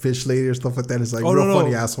with some fish lady or stuff like that?" He's like,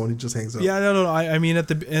 funny asshole. And he just hangs up. Yeah, no. I mean,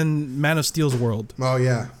 in Man of Steel's world. Oh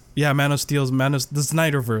yeah. Yeah, Man of the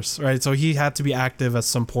Snyderverse, right? So he had to be active at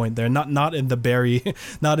some point there, not in the Barry,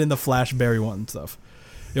 not in the Flash Barry one stuff.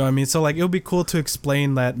 You know what I mean? So like, it would be cool to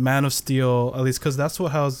explain that Man of Steel, at least because that's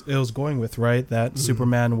how it was going with, right? That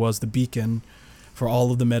Superman was the beacon for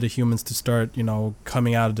all of the metahumans to start,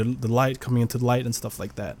 coming out of the light, coming into the light and stuff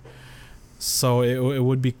like that. So it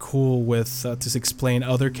would be cool with to explain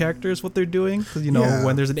other characters what they're doing, because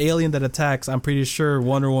when there's an alien that attacks, I'm pretty sure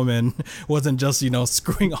Wonder Woman wasn't just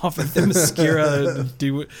screwing off at Themyscira.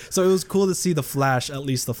 So it was cool to see the Flash, at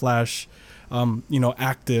least the Flash,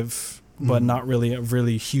 active, but not really a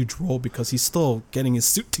really huge role because he's still getting his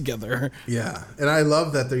suit together. Yeah, and I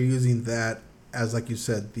love that they're using that as, like you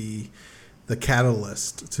said, the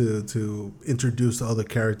catalyst to introduce the other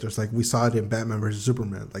characters. Like we saw it in Batman vs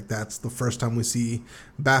Superman. Like that's the first time we see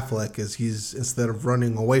Batfleck, is he's, instead of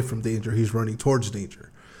running away from danger, he's running towards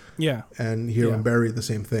danger. Yeah. And here in Barry, the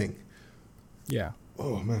same thing. Yeah.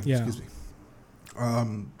 Oh man, excuse me.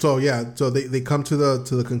 So they come to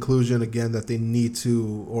the conclusion again that they need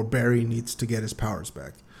to, or Barry needs to get his powers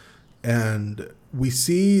back, and we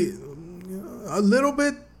see a little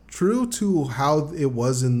bit true to how it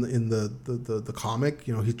was in the comic.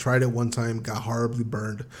 He tried it one time, got horribly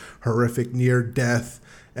burned, horrific near death,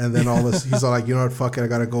 and then all this he's all like, fuck it, I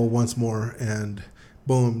gotta go once more, and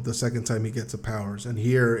boom, the second time he gets the powers. And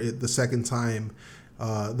here the second time,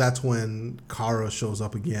 that's when Kara shows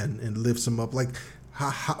up again and lifts him up. Like,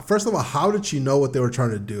 first of all, how did she know what they were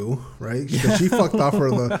trying to do, right? Because she fucked off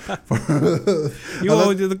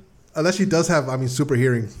unless she does have, super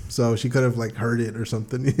hearing, so she could have heard it or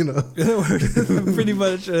something, Pretty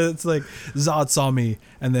much, it's like Zod saw me,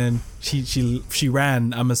 and then she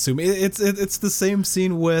ran. I'm assuming it's the same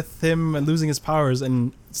scene with him losing his powers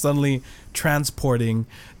and suddenly transporting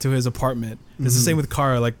to his apartment. It's the same with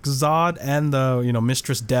Kara, like Zod and the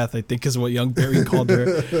Mistress Death, I think is what young Barry called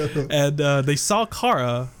her, and they saw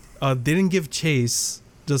Kara, didn't give chase,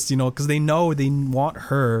 just because they know they want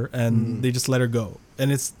her, and they just let her go,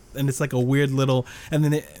 and it's like a weird little, and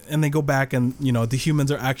then they go back, and the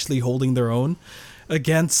humans are actually holding their own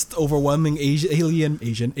against overwhelming alien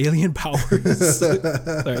powers.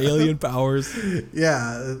 Sorry, alien powers.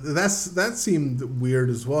 Yeah, that seemed weird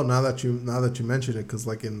as well. Now that you mention it, because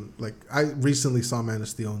I recently saw Man of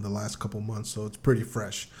Steel in the last couple months, so it's pretty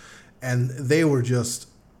fresh, and they were just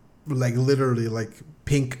literally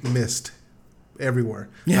pink mist everywhere.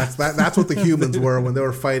 Yeah. That's what the humans were when they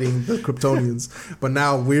were fighting the Kryptonians. But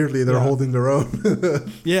now, weirdly, they're holding their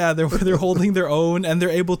own. Yeah, they're holding their own, and they're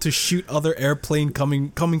able to shoot other airplane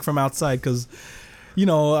coming from outside. Because,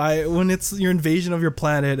 when it's your invasion of your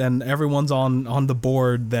planet and everyone's on the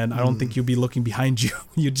board, then I don't think you'll be looking behind you.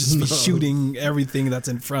 You'd just be shooting everything that's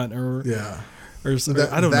in front. Or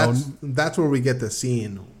I don't know. That's where we get the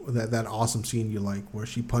scene, that awesome scene you like, where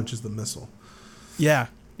she punches the missile. Yeah.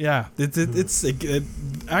 Yeah, it's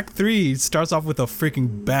Act 3 starts off with a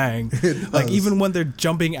freaking bang. Even when they're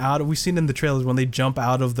jumping out, we've seen in the trailers when they jump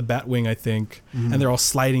out of the Batwing, I think, and they're all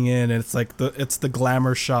sliding in, and it's the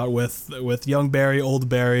glamour shot with young Barry, old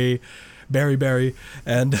Barry,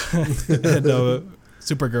 and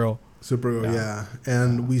Supergirl. Yeah.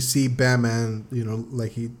 And we see Batman,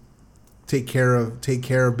 he take care of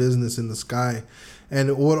business in the sky,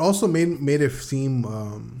 and what also made it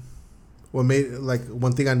seem. What made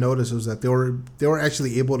one thing I noticed was that they were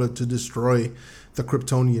actually able to destroy the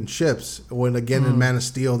Kryptonian ships. When again in Man of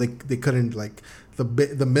Steel they couldn't,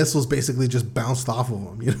 the missiles basically just bounced off of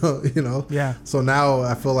them. Yeah. So now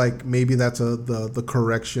I feel like maybe that's the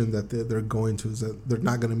correction that they're going to, is that they're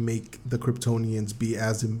not going to make the Kryptonians be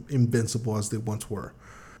as invincible as they once were.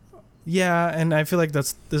 Yeah, and I feel like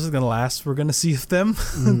this is gonna last. We're gonna see them,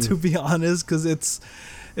 to be honest, because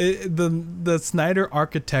the Snyder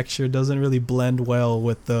architecture doesn't really blend well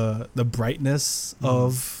with the brightness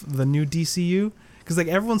of the new DCU, because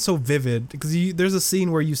everyone's so vivid. Because there's a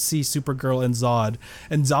scene where you see Supergirl and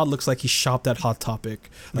Zod looks like he shopped at Hot Topic.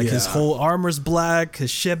 His whole armor's black, his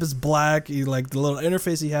ship is black, the little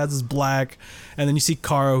interface he has is black, and then you see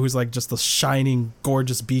Kara, who's just a shining,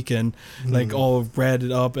 gorgeous beacon, all red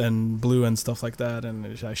up and blue and stuff like that,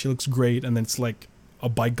 and she looks great. And then it's a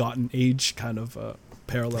bygone age kind of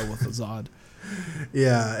parallel with the Zod.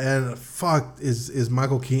 Yeah, and fuck, is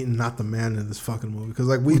Michael Keaton not the man in this fucking movie? Because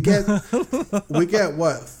like we get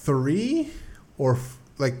what, three or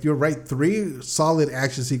like you're right, three solid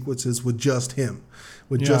action sequences with just him,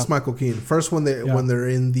 with just Michael Keaton. First when they're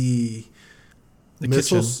in the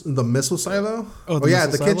missiles, the missile silo.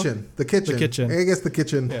 The kitchen. The kitchen. I guess the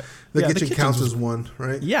kitchen. Yeah. The kitchen counts as one,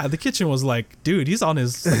 right? Yeah, the kitchen was like, dude, he's a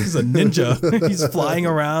ninja. He's flying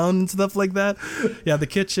around and stuff like that. Yeah, the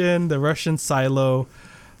kitchen, the Russian silo.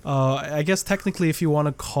 I guess technically, if you want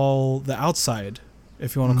to call the outside,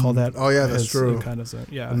 if you want to call that. Oh yeah, that's true. Kind of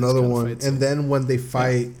another one. And then when they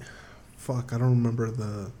fight, fuck, I don't remember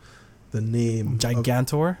the name.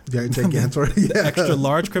 Gigantor? Gigantor. The extra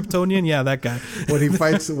large Kryptonian? Yeah, that guy. when he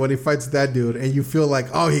fights that dude and you feel like,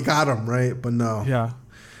 oh, he got him, right? But no. Yeah.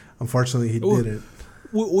 Unfortunately, he didn't.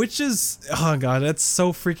 Which is, oh god, that's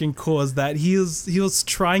so freaking cool, is that he was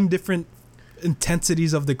trying different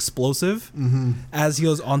intensities of the explosive as he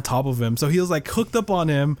was on top of him. So he was like hooked up on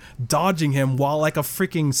him, dodging him while like a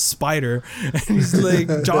freaking spider. And he's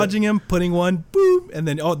like dodging him, putting one, boom, and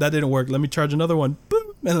then, oh, that didn't work. Let me charge another one,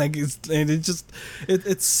 boom. And like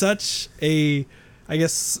it's such a, I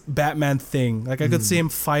guess, Batman thing. Like I could see him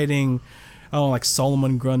fighting, I don't know, like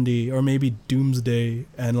Solomon Grundy or maybe Doomsday,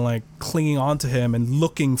 and like clinging onto him and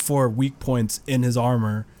looking for weak points in his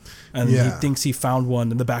armor, and he thinks he found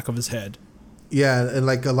one in the back of his head. Yeah, and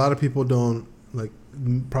like a lot of people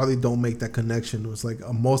probably don't make that connection. It was like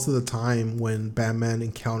most of the time when Batman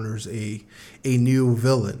encounters a new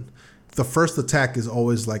villain, the first attack is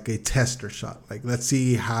always like a tester shot. Like, let's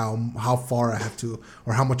see how far I have to,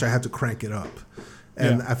 or how much I have to crank it up.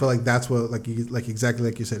 And I feel like that's what, like exactly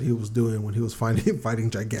like you said, he was doing when he was fighting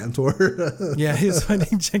Gigantor. Yeah, he was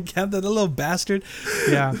fighting Gigantor, the little bastard.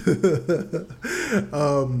 Yeah.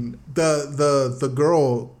 The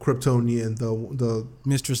girl Kryptonian, the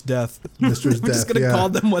Mistress Death. Mistress Death. We're just gonna call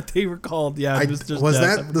them what they were called. Yeah. Was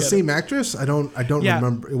that the same actress? I don't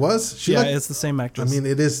remember. It was. It's the same actress. I mean,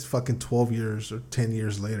 it is fucking 12 years or 10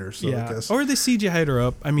 years later. So I guess. Or they CGI'd her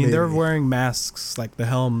up. I mean, they're wearing masks, like the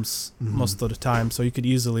helms, most of the time, so you could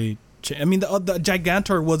easily. I mean, the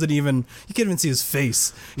Gigantor wasn't even. You can't even see his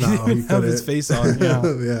face. No, he didn't have his face on.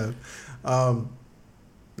 Yeah.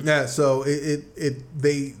 Yeah. So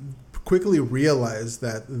they quickly realized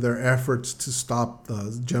that their efforts to stop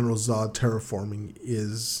the General Zod terraforming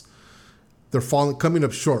they're coming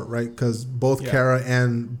up short, right? Because both Kara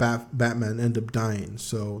and Batman end up dying.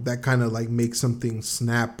 So that kind of like makes something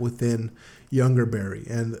snap within younger Barry,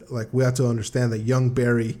 and like we have to understand that young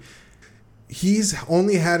Barry, he's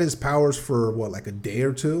only had his powers for like a day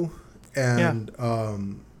or two, and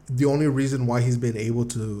the only reason why he's been able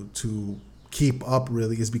to keep up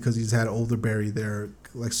really is because he's had older Barry there,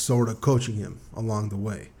 like sort of coaching him along the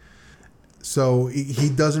way. So he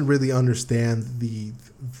doesn't really understand the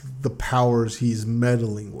powers he's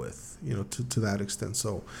meddling with, to that extent.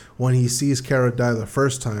 So when he sees Kara die the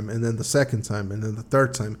first time, and then the second time, and then the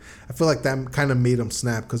third time, I feel like that kind of made him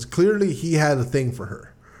snap, because clearly he had a thing for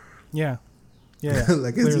her. Yeah.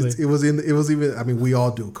 Like it was even. I mean, we all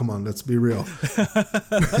do. Come on, let's be real.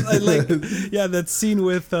 That scene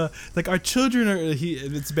with like our children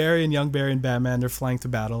it's Barry and young Barry and Batman. They're flying to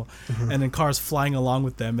battle, and then Kara's flying along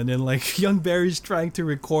with them, and then like young Barry's trying to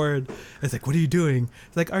record. It's like, what are you doing?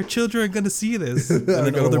 It's like, our children are gonna see this, and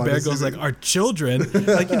then older Barry goes like, our children,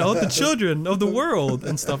 like the children of the world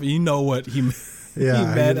and stuff. And you know what he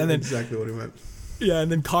meant, and then exactly what he meant. Yeah,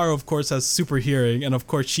 and then Kara, of course, has super hearing, and of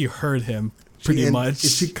course she heard him. Pretty much.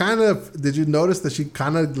 She kind of. Did you notice that she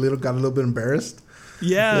kind of got a little bit embarrassed?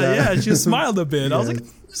 Yeah. She smiled a bit. I was like,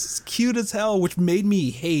 this is cute as hell, which made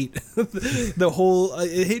me hate the whole.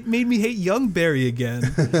 It made me hate young Barry again,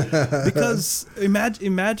 because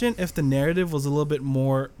imagine if the narrative was a little bit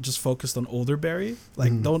more just focused on older Barry.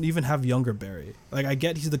 Like, don't even have younger Barry. Like, I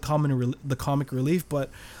get he's the comic relief,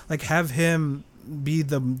 but like have him be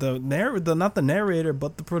the not the narrator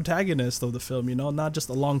but the protagonist of the film, not just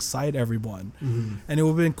alongside everyone. And it would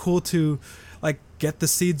have been cool to like get the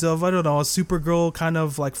seeds of, I don't know, a Supergirl kind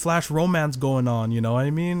of like Flash romance going on, you know what I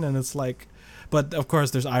mean? And it's like, but of course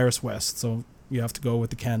there's Iris West, so you have to go with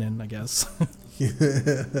the canon, I guess.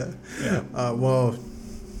 Well,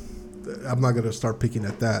 I'm not gonna start picking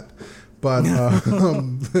at that. But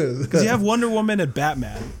because you have Wonder Woman and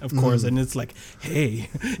Batman, of course, and it's like,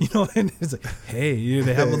 hey, and it's like, hey,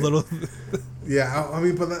 they have a little. Yeah, I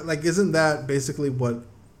mean, but like, isn't that basically what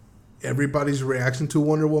everybody's reaction to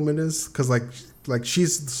Wonder Woman is? Because like, like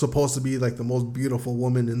she's supposed to be like the most beautiful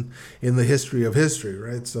woman in the history of history,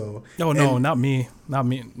 right? So no, not me.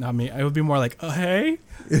 I would be more like, hey,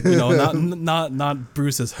 not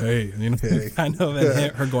Bruce's hey, hey. kind of,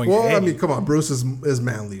 and her going. Well, hey. I mean, come on, Bruce is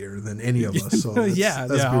manlier than any of us. So yeah.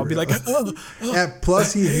 I'll be like, oh. And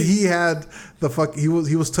plus he had he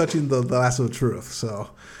was touching the lasso of truth. So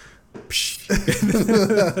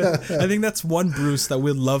I think that's one Bruce that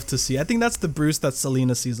we'd love to see. I think that's the Bruce that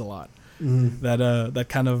Selena sees a lot. Mm-hmm. That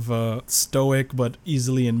kind of stoic but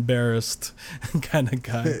easily embarrassed kind of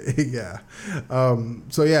guy. Yeah.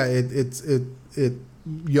 So yeah, it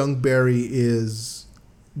young Barry is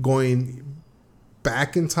going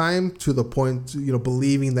back in time to the point,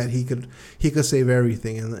 believing that he could save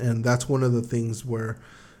everything, and that's one of the things where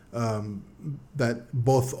that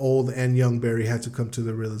both old and young Barry had to come to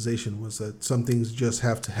the realization was that some things just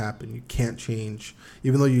have to happen. You can't change,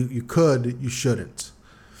 even though you could, you shouldn't.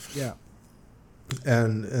 Yeah.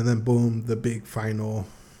 And then boom, the big final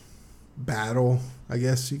battle, I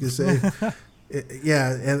guess you could say.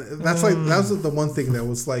 Yeah, and that was the one thing that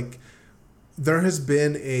was like, there has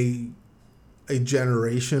been a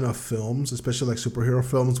generation of films, especially like superhero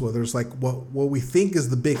films, where there's like what we think is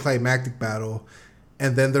the big climactic battle,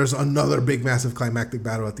 and then there's another big massive climactic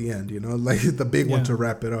battle at the end, like the big one to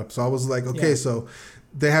wrap it up. So I was like, okay, so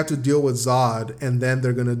they have to deal with Zod, and then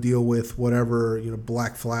they're going to deal with whatever,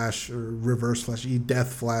 Black Flash or Reverse Flash,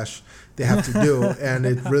 Death Flash they have to do. And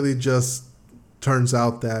it really just turns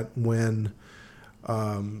out that when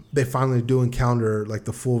they finally do encounter like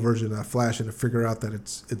the full version of that Flash, and to figure out that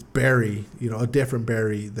it's Barry, a different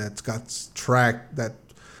Barry that's got tracked, that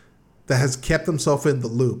has kept himself in the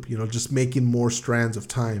loop, just making more strands of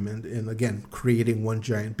time and again, creating one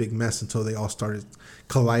giant big mess until they all started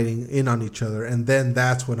colliding in on each other. And then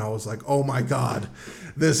that's when I was like, oh my God,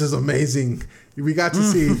 this is amazing. We got to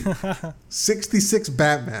see 66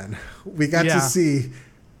 Batman. We got to see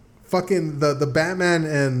fucking the Batman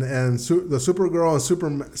and the Supergirl and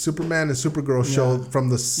Superman and Supergirl show from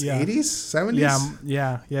the 80s, 70s.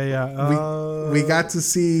 Yeah. We got to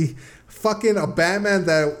see fucking a Batman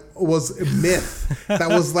that was a myth, that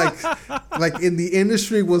was like in the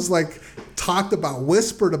industry was like talked about,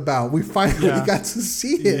 whispered about. We finally got to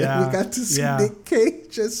see it. Yeah. We got to see Nick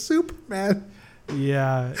Cage as Superman.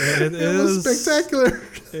 Yeah, it was spectacular.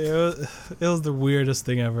 It was the weirdest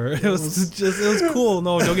thing ever. It was cool.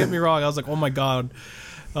 No, don't get me wrong. I was like, oh my God,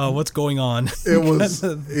 what's going on? It was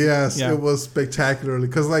it was spectacularly,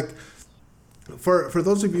 because like for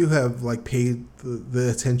those of you who have like paid the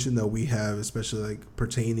attention that we have, especially like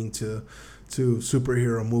pertaining to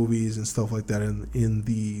superhero movies and stuff like that in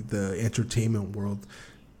the entertainment world.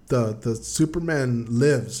 The Superman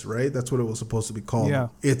Lives, right? That's what it was supposed to be called. Yeah.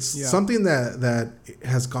 It's something that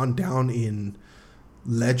has gone down in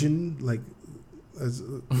legend, like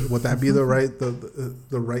would that be the right the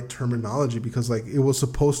right terminology? Because like it was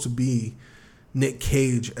supposed to be Nick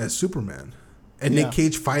Cage as Superman. And Nick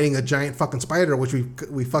Cage fighting a giant fucking spider, which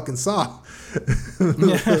we fucking saw.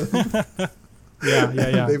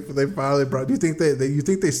 Yeah. They finally brought. Do you think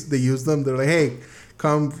they used them? They're like, hey,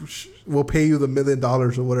 come, we'll pay you the $1 million or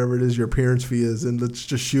whatever it is your appearance fee is, and let's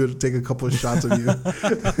just take a couple of shots of you.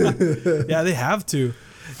 Yeah, they have to.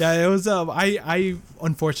 Yeah, it was. I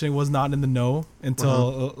unfortunately was not in the know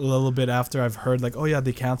until a little bit after I've heard like, oh yeah,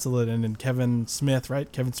 they canceled it, and then Kevin Smith,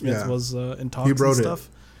 right? Kevin Smith was in talks and stuff.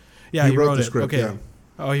 Yeah, he wrote the script. Okay. Yeah.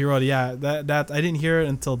 Oh, he wrote it. Yeah, that I didn't hear it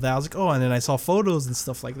until that. I was like, oh, and then I saw photos and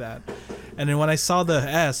stuff like that. And then when I saw the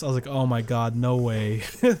S, I was like, oh my God, no way.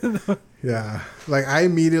 Yeah, like I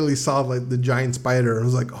immediately saw like the giant spider. I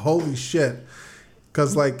was like, holy shit,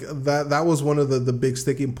 because like that was one of the big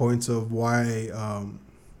sticking points of why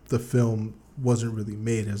the film wasn't really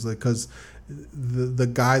made. Is like because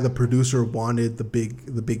the producer wanted the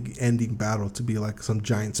big ending battle to be like some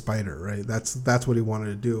giant spider, right? That's what he wanted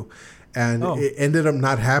to do, and it ended up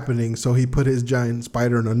not happening. So he put his giant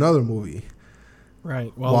spider in another movie.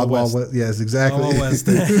 Right. Wild West. Yes, exactly. Wild West.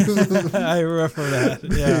 I remember that.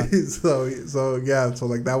 Yeah. So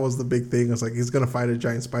like that was the big thing. It's like he's gonna fight a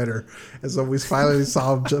giant spider, and so we finally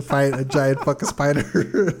saw him fight a giant fucking spider.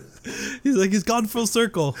 He's like, he's gone full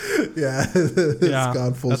circle. Yeah. It's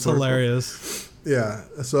gone full that's circle. Hilarious. Yeah.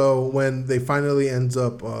 So when they finally ends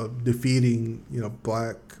up defeating,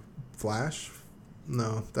 Black Flash.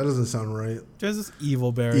 No, that doesn't sound right. There's this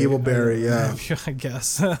Evil Barry. Evil Barry, yeah. I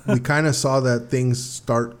guess. We kind of saw that things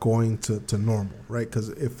start going to normal, right? Because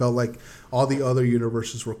it felt like all the other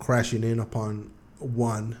universes were crashing in upon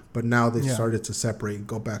one, but now they Yeah. started to separate and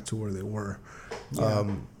go back to where they were. Yeah.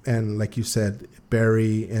 And like you said,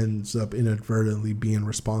 Barry ends up inadvertently being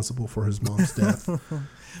responsible for his mom's death.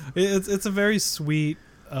 It's a very sweet,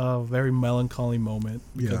 very melancholy moment,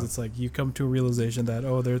 because Yeah. it's like you come to a realization that,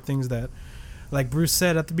 oh, there are things that, like Bruce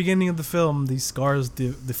said at the beginning of the film, these scars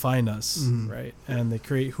define us, Mhm. right? And they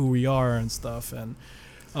create who we are and stuff. And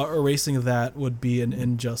erasing that would be an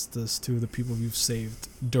injustice to the people you've saved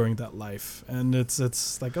during that life. And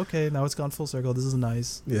it's like, okay, now it's gone full circle. This is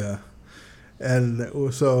nice. Yeah.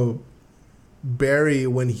 And so Barry,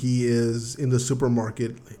 when he is in the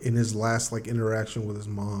supermarket in his last like interaction with his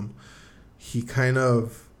mom, he kind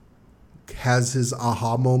of has his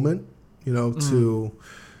aha moment, you know, to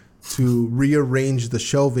rearrange the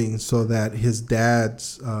shelving so that his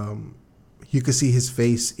dad's you could see his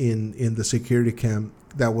face in the security cam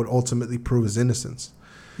that would ultimately prove his innocence.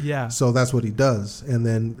 Yeah. So that's what he does, and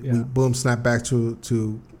then we boom snap back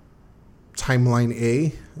to timeline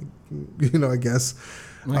A, you know, I guess.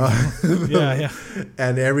 Yeah.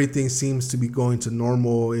 And everything seems to be going to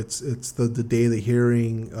normal. It's the day of the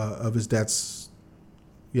hearing of his dad's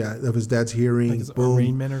hearing. Like his boom,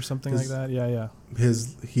 arraignment or something like that. Yeah.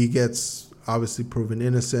 he gets obviously proven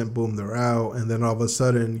innocent. Boom, they're out, and then all of a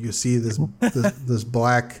sudden you see this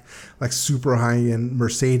black, like super high end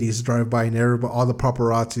Mercedes drive by, and everybody, all the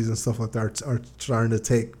paparazzis and stuff like that are trying to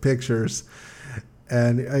take pictures,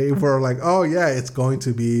 and we're like, oh yeah, it's going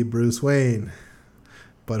to be Bruce Wayne.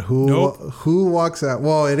 But who walks out?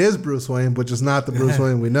 Well, it is Bruce Wayne, but just not the Bruce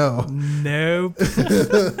Wayne we know. Nope.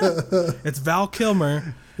 It's Val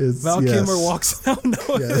Kilmer. Kilmer walks out. No,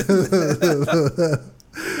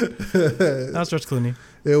 that's George Clooney.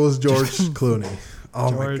 It was George Clooney.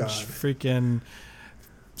 Oh George my god! Freaking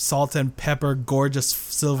salt and pepper, gorgeous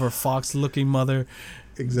silver fox looking mother.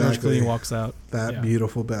 Exactly. George Clooney walks out. That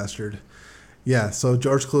beautiful bastard. Yeah. So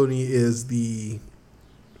George Clooney is the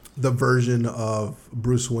version of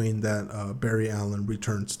Bruce Wayne that Barry Allen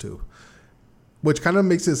returns to, which kind of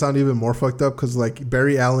makes it sound even more fucked up, because like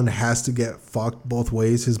Barry Allen has to get fucked both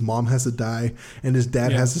ways. His mom has to die, and his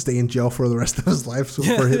dad has to stay in jail for the rest of his life. So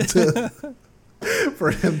for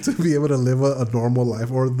him to be able to live a normal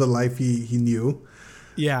life, or the life he knew.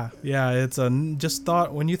 Yeah. It's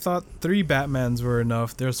when you thought 3 Batmans were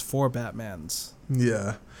enough, there's 4 Batmans.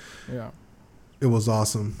 Yeah. Yeah. It was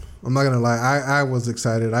awesome. I'm not gonna lie. I was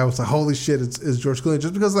excited. I was like, "Holy shit! It's George Clooney!"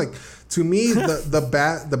 Just because, like, to me,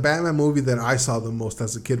 the Batman movie that I saw the most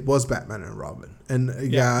as a kid was Batman and Robin. And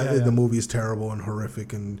the movie is terrible and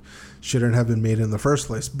horrific and shouldn't have been made in the first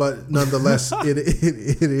place. But nonetheless, it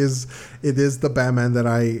is the Batman that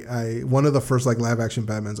I one of the first like live action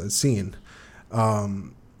Batmans I'd seen,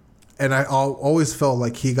 and I always felt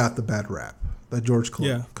like he got the bad rap, that George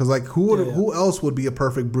Clooney, because like who else would be a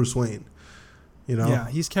perfect Bruce Wayne? You know? Yeah,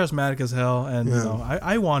 he's charismatic as hell, and you know,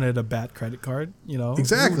 I wanted a Bat credit card. You know,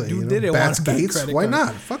 exactly. Who didn't want a Bat credit Why card?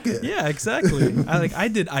 not? Fuck it. Yeah, exactly. I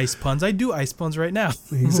did ice puns. I do ice puns right now.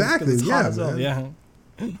 Exactly. Yeah,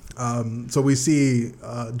 man. So we see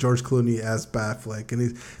George Clooney as Batfleck,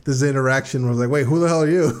 and this interaction was like, "Wait, who the hell are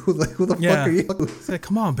you? Who the fuck are you?" It's like,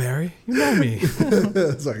 come on, Barry, you know me.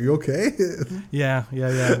 It's like, you okay? Yeah.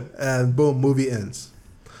 And boom, movie ends.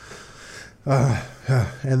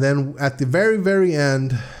 And then at the very, very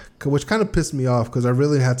end, which kind of pissed me off because I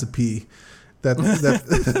really had to pee, that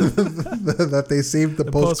they saved the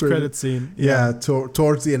post-credit scene. Yeah,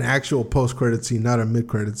 towards an actual post-credit scene, not a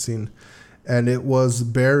mid-credit scene. And it was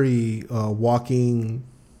Barry walking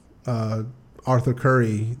Arthur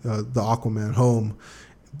Curry, the Aquaman, home.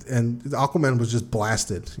 And the Aquaman was just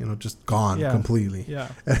blasted, just gone completely. Yeah.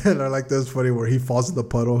 And I like this funny where he falls in the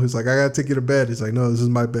puddle. He's like, "I gotta take you to bed." He's like, "No, this is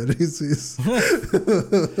my bed." He's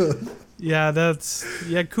Yeah, that's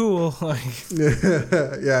cool.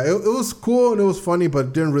 Yeah, it was cool and it was funny, but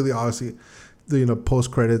it didn't really, obviously, the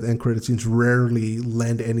post credit and credit scenes rarely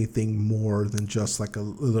lend anything more than just like a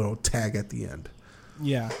little tag at the end.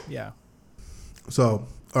 Yeah. So,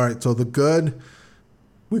 all right, so the good,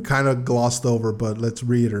 we kind of glossed over, but let's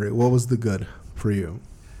reiterate. What was the good for you?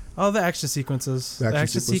 Oh, the action sequences. The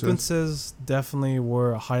action sequences definitely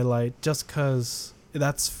were a highlight, just because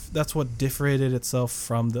that's what differentiated itself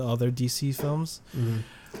from the other DC films.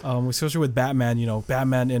 Mm-hmm. Especially with Batman,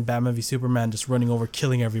 Batman and Batman v Superman just running over,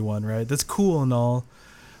 killing everyone, right? That's cool and all,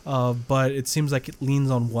 but it seems like it leans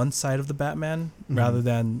on one side of the Batman rather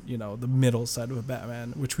than the middle side of a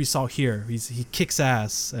Batman, which we saw here. He kicks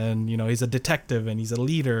ass, and he's a detective and he's a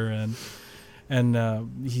leader,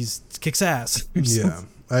 and he's kicks ass. Yeah,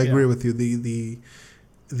 I agree with you.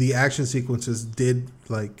 The action sequences did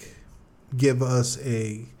like give us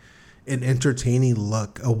a an entertaining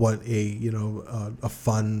look of what a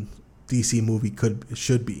fun DC movie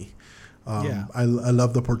should be. I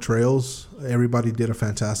love the portrayals. Everybody did a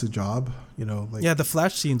fantastic job. The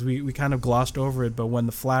Flash scenes, we kind of glossed over it, but when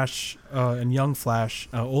the Flash and young Flash,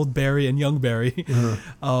 old Barry and young Barry,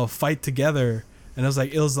 fight together, and I was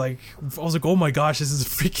like, oh my gosh, this is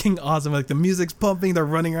freaking awesome! Like the music's pumping, they're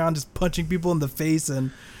running around just punching people in the face,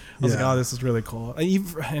 and I was like, oh, this is really cool.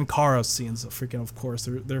 And Kara's scenes, freaking, of course,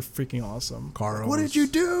 they're freaking awesome. Kara, what did you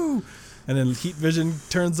do? And then Heat Vision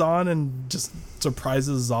turns on and just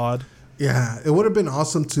surprises Zod. Yeah, it would have been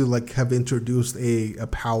awesome to like have introduced a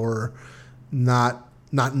power not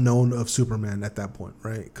known of Superman at that point,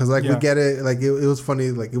 right? Because we get it, like it was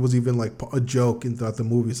funny, like it was even like a joke throughout the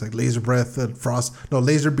movie. It's like laser breath and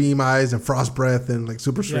laser beam eyes and frost breath and like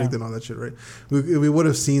super strength and all that shit, right? We would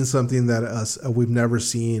have seen something that we've never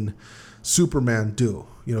seen Superman do.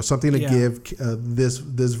 Something to give this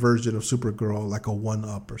version of Supergirl like a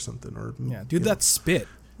 1-up or something, or that spit.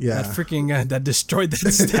 Yeah. That freaking that destroyed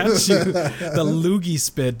that statue. The loogie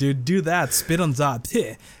spit, dude. Do that. Spit on Zod.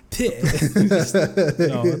 Pih.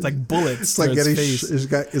 It's like bullets.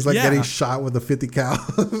 It's like getting shot with a 50 cal.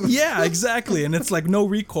 Yeah, exactly. And it's like no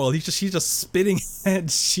recoil. He's just spitting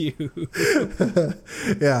at you.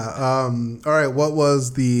 Yeah. All right. What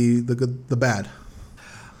was the bad?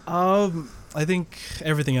 I think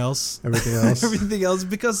everything else. Everything else,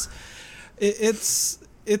 because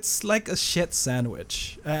it's like a shit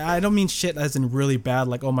sandwich. I don't mean shit as in really bad,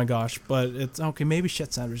 like oh my gosh, but it's okay. Maybe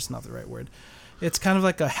shit sandwich is not the right word. It's kind of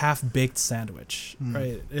like a half-baked sandwich,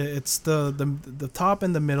 right? It's the top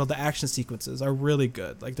and the middle. The action sequences are really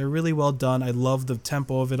good. Like they're really well done. I love the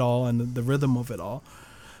tempo of it all and the rhythm of it all.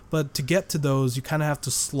 But to get to those, you kind of have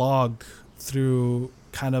to slog through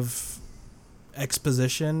kind of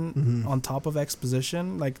exposition on top of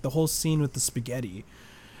exposition. Like the whole scene with the spaghetti.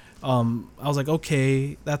 I was like,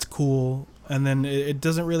 okay, that's cool. And then it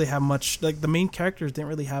doesn't really have much, like the main characters didn't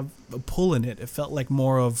really have a pull in it. It felt like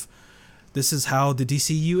more of, this is how the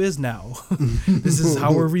DCU is now. This is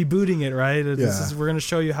how we're rebooting it, right? We're going to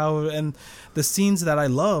show you how, and the scenes that I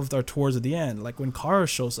loved are towards the end. Like when Kara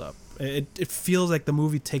shows up, it feels like the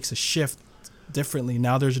movie takes a shift differently.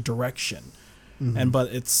 Now there's a direction.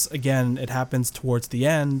 But it happens towards the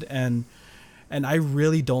end, and I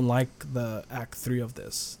really don't like the Act 3 of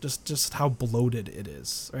this. Just how bloated it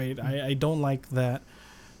is, right? I don't like that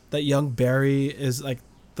young Barry is like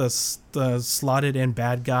the slotted in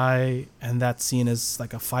bad guy, and that scene is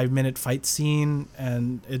like a 5-minute fight scene,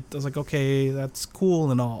 and it was like, okay, that's cool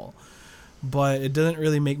and all, but it doesn't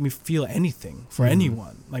really make me feel anything for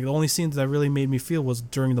anyone. Like the only scenes that really made me feel was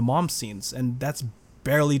during the mom scenes, and that's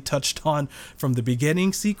barely touched on from the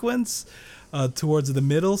beginning sequence towards the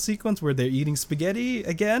middle sequence where they're eating spaghetti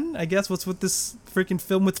again. I guess what's with this freaking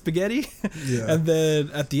film with spaghetti? And then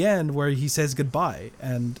at the end where he says goodbye,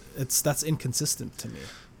 and that's inconsistent to me.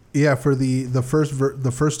 Yeah, for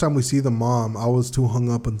the first time we see the mom, I was too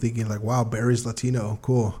hung up on thinking like, wow, Barry's Latino,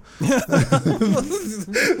 cool.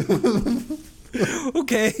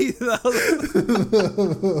 Okay. Like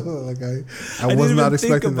I was not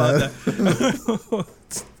expecting that.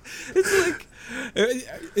 It's like,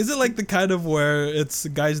 is it like the kind of where it's the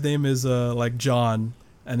guy's name is like John,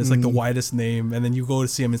 and it's like the whitest name, and then you go to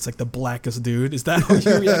see him, it's like the blackest dude? Is that how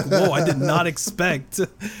you're like, whoa, I did not expect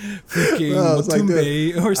freaking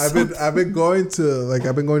Matumbe or something? I've been going to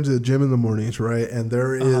the gym in the mornings, right? And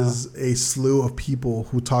there is a slew of people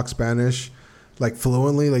who talk Spanish like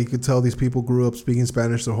fluently. Like you could tell these people grew up speaking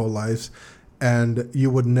Spanish their whole lives, and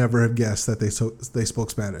you would never have guessed that they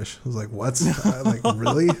spoke Spanish. I was like, what? Like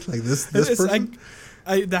really? Like this person?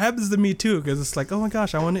 That happens to me too, because it's like, oh my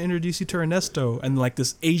gosh, I want to introduce you to Ernesto, and like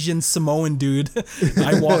this Asian Samoan dude,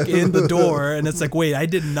 I walk in the door, and it's like, wait, I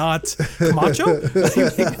did not Camacho. They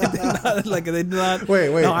did not.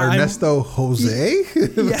 Wait, no, Ernesto Jose?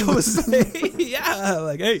 Yeah, Jose. Yeah,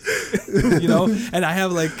 like hey, and I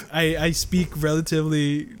have like I speak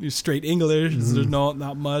relatively straight English. There's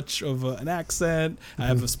not much of an accent. I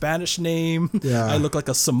have a Spanish name. Yeah. I look like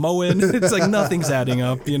a Samoan. It's like nothing's adding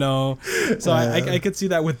up, So I could see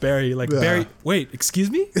that with Barry. Like, Barry, wait, excuse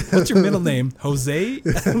me? What's your middle name? Jose?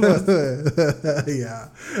 Yeah.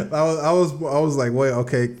 I was like, wait,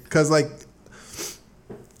 okay. Because, like,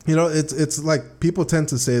 it's like people tend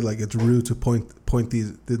to say, like, it's rude to point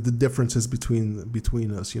the differences between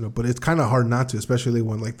us, but it's kind of hard not to, especially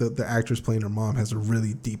when, like, the actress playing her mom has a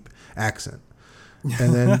really deep accent.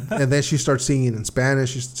 And then she starts singing in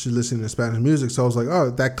Spanish. She's listening to Spanish music. So I was like,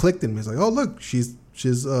 oh, that clicked in me. It's like, oh, look, she's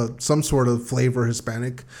She's some sort of flavor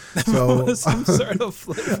Hispanic. So some sort of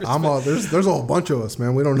flavor. There's a whole bunch of us,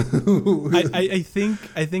 man. We don't know. I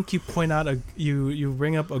think you point out you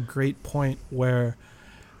bring up a great point where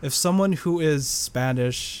if someone who is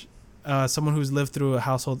Spanish, someone who's lived through a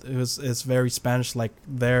household is very Spanish like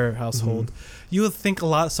their household, you would think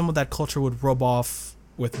some of that culture would rub off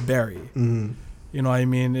with Barry. You know what I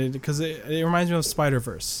mean? Because it reminds me of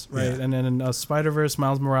Spider-Verse, right? Yeah. And then in Spider-Verse,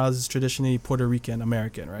 Miles Morales is traditionally Puerto Rican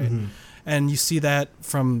American, right? And you see that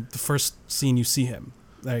from the first scene you see him.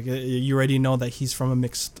 Like, you already know that he's from a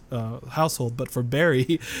mixed household, but for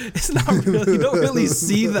Barry, it's not really, you don't really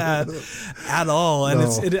see that at all.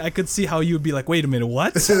 And I could see how you would be like, wait a minute,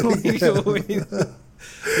 what?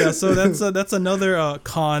 Yeah, so that's another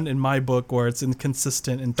con in my book where it's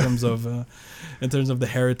inconsistent in terms of the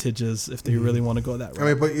heritages if they really want to go that route. I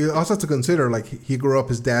mean, but you also have to consider, like, he grew up,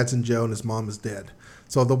 his dad's in jail and his mom is dead.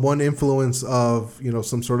 So the one influence of, you know,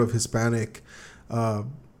 some sort of Hispanic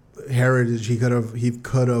heritage he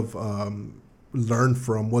could have learned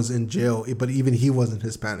from was in jail, but even he wasn't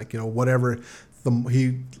Hispanic. You know, whatever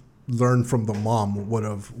he learned from the mom would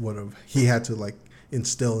have he had to like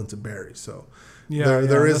instill into Barry. So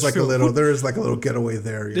there is like a little getaway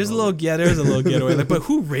there. There's a little getaway. Like, but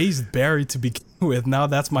who raised Barry to begin with? Now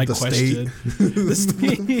that's my question. The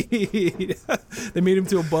state. They made him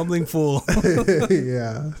to a bumbling fool.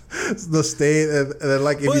 Yeah, the state, and then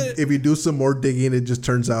like if you do some more digging, it just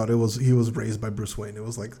turns out he was raised by Bruce Wayne. It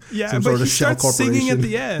was like some sort of shell corporation. Singing at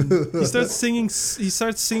the end. He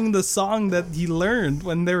starts singing the song that he learned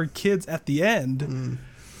when they were kids at the end.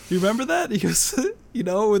 You remember that? He was, you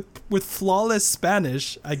know, with flawless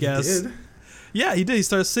Spanish, I guess. He did? Yeah, he did. He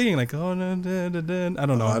started singing like, oh, no, no, no, no. I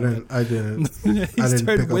don't know. I didn't. He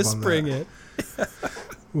started whispering it.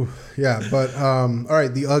 Yeah, but all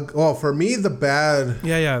right. For me, the bad.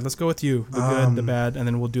 Yeah. Let's go with you. The good, the bad, and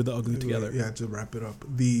then we'll do the ugly together. Yeah, to wrap it up.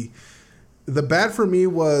 The bad for me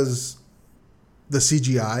was the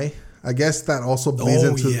CGI. I guess that also bleeds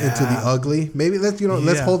into the ugly. Maybe let's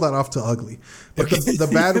hold that off to ugly. But the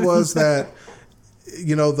bad was that,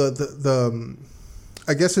 you know, the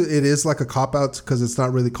I guess it is like a cop out because it's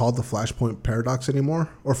not really called the Flashpoint Paradox anymore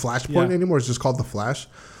or Flashpoint anymore. It's just called the Flash.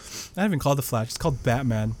 Not even called the Flash. It's called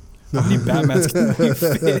Batman. How many Batmans can we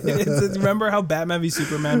fit? Remember how Batman v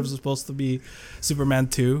Superman was supposed to be Superman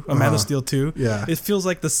 2, Man of Steel 2? Yeah. It feels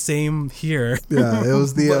like the same here. Yeah, it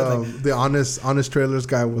was the honest trailers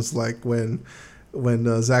guy was like when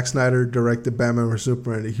Zack Snyder directed Batman vs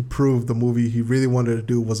Superman, he proved the movie he really wanted to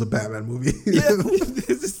do was a Batman movie. Yeah,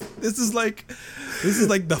 this is like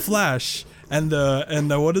the Flash. And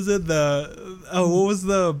the what is it? What was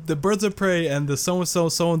the Birds of Prey and the so and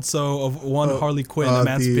so of one Harley Quinn,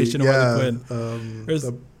 Emancipation of Harley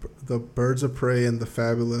Quinn. The Birds of Prey and the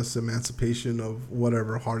Fabulous Emancipation of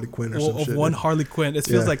whatever Harley Quinn or some shit. Of one Harley Quinn. It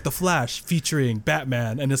feels like the Flash featuring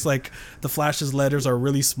Batman, and it's like the Flash's letters are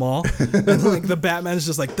really small, and like the Batman is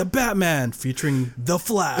just like the Batman featuring the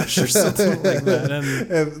Flash or something like that.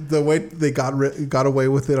 And the way they got away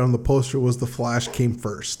with it on the poster was the Flash came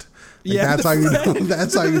first. Like, that's how you know.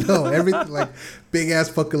 That's how you know. Everything like big ass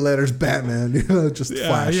fucking letters, Batman. You know, just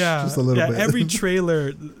Flash, just a little bit. Every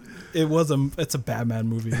trailer, it's a Batman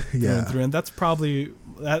movie. Through, and that's probably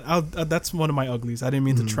that's one of my uglies. I didn't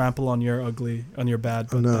mean to trample on your bad,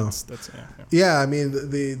 but that's I mean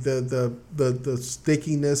the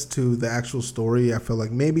stickiness to the actual story. I feel like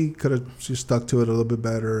maybe could have just stuck to it a little bit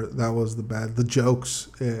better. That was the bad. The jokes.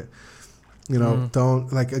 You know,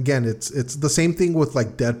 don't like again. It's the same thing with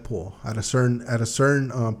like Deadpool. At a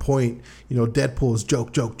certain point, you know, Deadpool is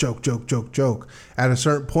joke. At a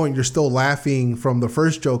certain point, you're still laughing from the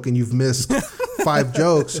first joke, and you've missed 5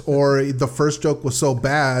 jokes, or the first joke was so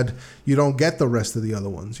bad you don't get the rest of the other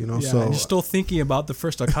ones. You know, so and you're still thinking about the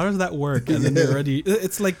first joke. How does that work? And then you're already.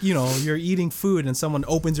 It's like, you know, you're eating food, and someone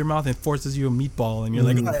opens your mouth and forces you a meatball, and you're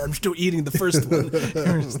like, I'm still eating the first one.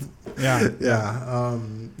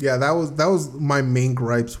 That was my main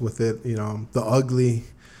gripes with it. You know, the ugly,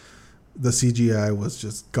 the CGI was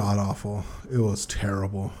just god awful. It was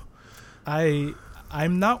terrible.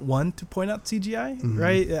 I'm not one to point out CGI,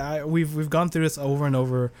 right? We've gone through this over and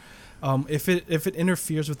over. If it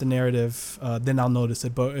interferes with the narrative, then I'll notice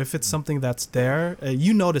it. But if it's something that's there,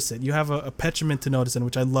 you notice it. You have a petulant to notice it,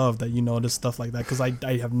 which I love that you notice stuff like that because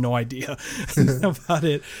I have no idea about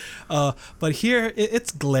it. But here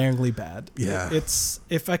it's glaringly bad. Yeah, it's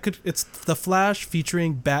the Flash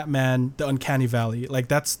featuring Batman, the Uncanny Valley. Like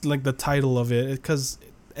that's like the title of it because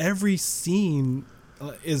every scene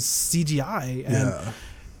is CGI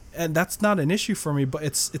and that's not an issue for me. But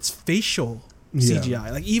it's facial.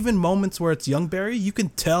 CGI. Like even moments where it's young Barry, you can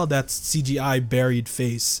tell that's CGI buried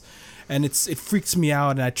face. And it freaks me out,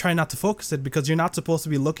 and I try not to focus it because you're not supposed to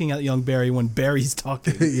be looking at young Barry when Barry's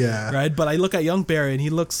talking. Yeah. Right? But I look at young Barry and he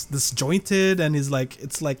looks disjointed, and he's like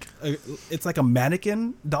it's like a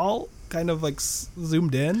mannequin doll kind of like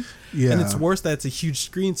zoomed in. Yeah. And it's worse that it's a huge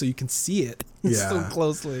screen so you can see it so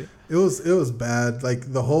closely. It was bad.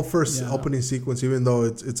 Like the whole first opening sequence, even though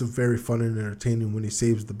it's a very fun and entertaining when he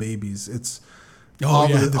saves the babies, it's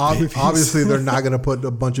obviously they're not gonna put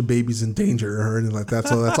a bunch of babies in danger or anything like that.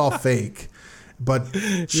 So that's all fake. But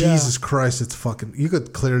Jesus Christ, it's fucking. You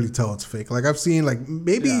could clearly tell it's fake. Like I've seen, like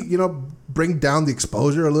maybe bring down the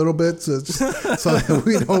exposure a little bit, so that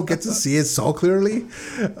we don't get to see it so clearly.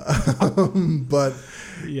 But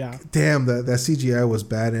damn, that CGI was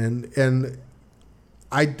bad, and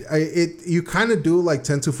you kind of do like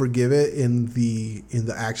tend to forgive it in the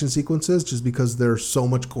action sequences just because there's so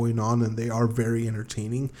much going on and they are very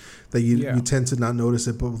entertaining that you tend to not notice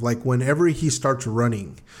it. But like whenever he starts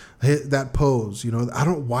running, that pose,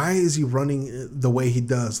 why is he running the way he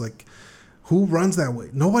does? Like who runs that way?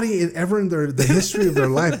 Nobody ever in the history of their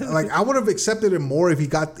life. Like I would have accepted it more if he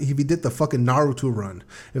did the fucking Naruto run.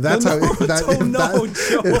 If that's how he got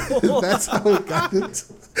it.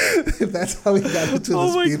 If that's how he got into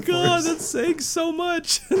the Speed Force. That's saying so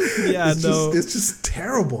much. It's just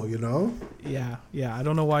terrible, Yeah. I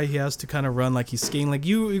don't know why he has to kind of run like he's skating. Like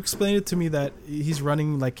you explained it to me that he's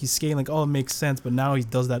running like he's skating. Like it makes sense, but now he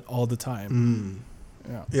does that all the time.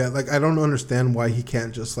 Yeah. Like I don't understand why he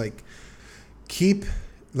can't just like keep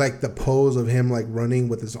like the pose of him like running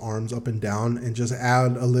with his arms up and down and just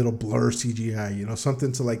add a little blur CGI.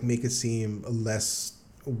 Something to like make it seem less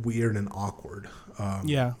weird and awkward.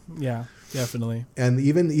 Yeah, definitely. And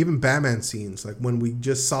even Batman scenes, like when we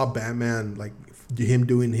just saw Batman, like him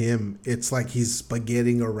doing him, it's like he's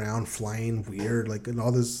spaghetting around, flying weird, like and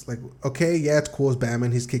all this. Like, okay, yeah, it's cool as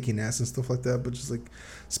Batman, he's kicking ass and stuff like that, but just like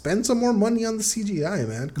spend some more money on the CGI,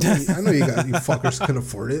 man. Come on, I know you fuckers can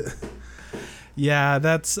afford it. Yeah,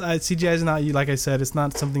 that's CGI is not, like I said, it's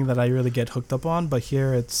not something that I really get hooked up on. But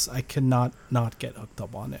here, I cannot not get hooked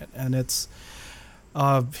up on it, and it's.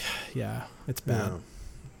 It's bad.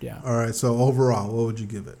 Yeah. All right. So overall, what would you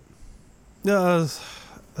give it? A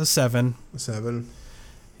 7. A 7.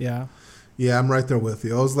 Yeah. Yeah, I'm right there with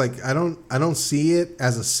you. I was like, I don't see it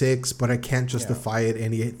as a 6, but I can't justify it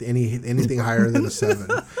anything higher than a 7.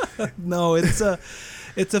 No, it's a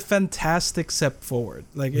fantastic step forward.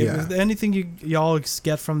 Like if anything y'all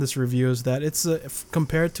get from this review is that it's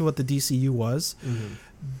compared to what the DCU was. Mm-hmm.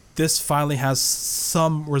 This finally has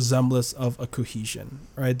some resemblance of a cohesion,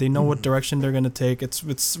 right? They know what direction they're going to take. It's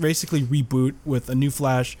basically reboot with a new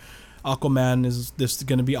Flash. Aquaman is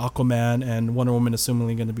going to be Aquaman, and Wonder Woman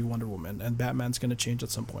assumingly going to be Wonder Woman, and Batman's going to change at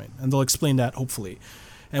some point, and they'll explain that hopefully.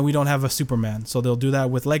 And we don't have a Superman, so they'll do that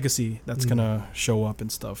with Legacy. That's going to show up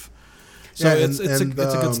and stuff. So it's a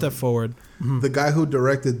good step forward. Mm-hmm. The guy who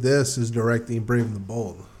directed this is directing Brave and the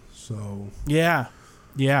Bold. So yeah.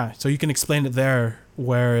 So you can explain it there,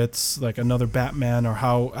 where it's like another Batman or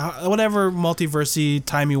how whatever multiversey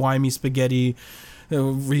timey-wimey spaghetti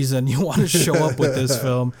reason you want to show up with this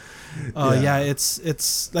film.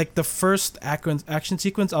 It's like the first action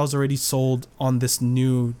sequence. I was already sold on this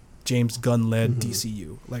new James Gunn-led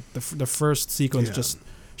DCU. Like the first sequence, just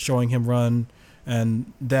showing him run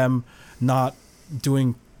and them not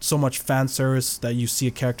doing so much fan service that you see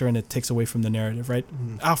a character and it takes away from the narrative, right?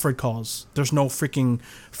 Alfred calls. There's no freaking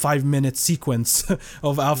 5-minute sequence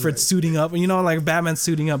of Alfred suiting up. Like Batman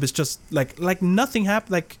suiting up. It's just like nothing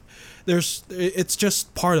happened. Like it's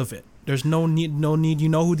just part of it. There's no need. You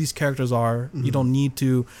know who these characters are. Mm-hmm. You don't need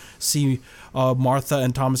to see Martha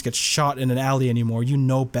and Thomas get shot in an alley anymore. You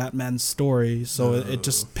know Batman's story, so it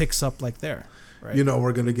just picks up like there. Right.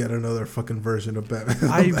 We're going to get another fucking version of Batman.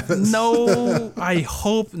 I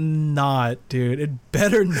hope not, dude. It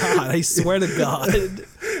better not. I swear to God.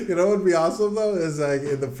 What would be awesome, though, is like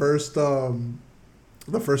in the first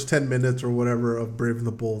 10 minutes or whatever of Brave and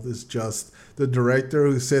the Bold is just the director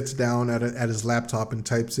who sits down at his laptop and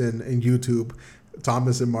types in YouTube,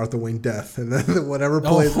 Thomas and Martha Wayne death. And then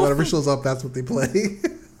whatever shows up, that's what they play.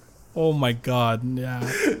 Oh my God, yeah.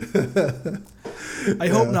 I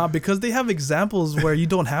hope not, because they have examples where you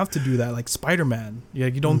don't have to do that, like Spider-Man. You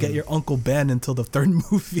don't get your Uncle Ben until the 3rd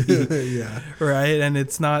movie. Yeah. Right? And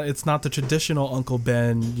it's not the traditional Uncle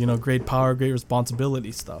Ben, great power, great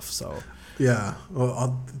responsibility stuff. So yeah.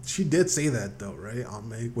 Well, she did say that though, right?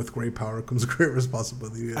 With great power comes great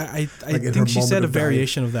responsibility. I think she said a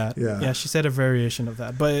variation of that. Yeah, she said a variation of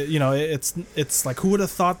that. But it's like, who would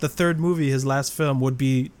have thought the 3rd movie, his last film, would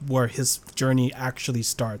be where his journey actually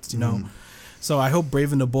starts? So I hope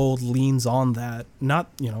Brave and the Bold leans on that,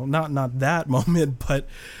 not that moment, but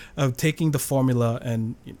of taking the formula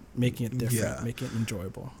and making it different, making it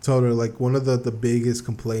enjoyable. Totally. Like one of the biggest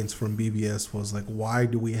complaints from BVS was like, why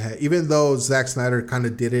do we have, even though Zack Snyder kind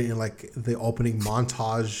of did it in like the opening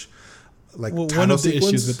montage, like one of the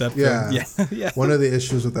issues with that film. Yeah. One of the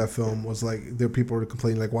issues with that film was like there people were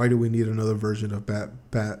complaining like, why do we need another version of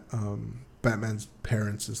Batman's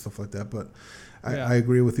parents and stuff like that? But I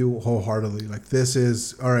agree with you wholeheartedly. Like this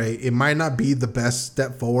is all right. It might not be the best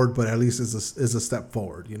step forward, but at least is a step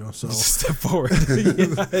forward. You know, so step forward.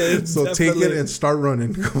 So take it and start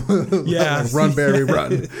running. Like, run, Barry,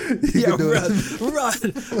 run.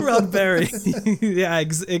 Run, Barry. Yeah,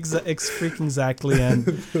 freaking exactly.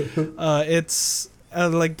 And it's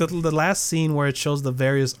like the last scene where it shows the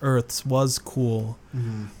various Earths was cool,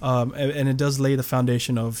 and it does lay the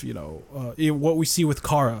foundation of what we see with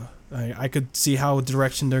Kara. I could see how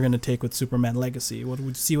direction they're going to take with Superman Legacy. What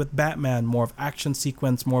we see with Batman, more of action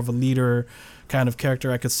sequence, more of a leader kind of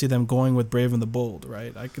character. I could see them going with Brave and the Bold,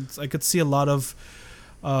 right? I could see a lot of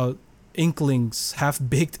inklings,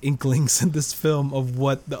 half-baked inklings in this film of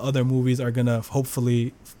what the other movies are going to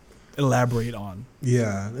hopefully elaborate on.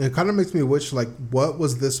 Yeah, it kind of makes me wish, like, what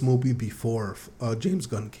was this movie before James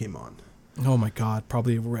Gunn came on? Oh my God,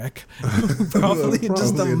 probably a wreck. probably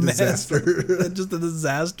just a mess. Disaster. Just a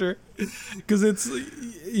disaster. Because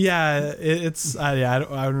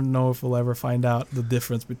I don't know if we'll ever find out the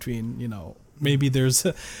difference between, maybe there's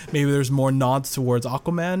more nods towards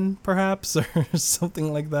Aquaman perhaps, or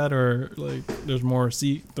something like that, or like there's more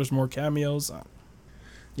cameos.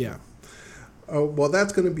 Yeah. Oh, well,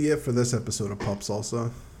 that's going to be it for this episode of Pop Salsa.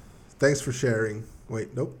 Thanks for sharing.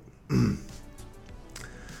 Wait, nope.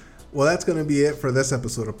 Well, that's going to be it for this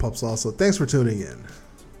episode of Pop Salsa. Thanks for tuning in.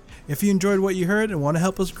 If you enjoyed what you heard and want to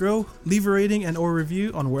help us grow, leave a rating and or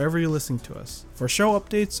review on wherever you're listening to us. For show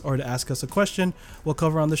updates or to ask us a question we'll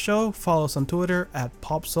cover on the show, follow us on Twitter at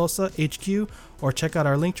PopSalsaHQ or check out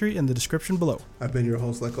our link tree in the description below. I've been your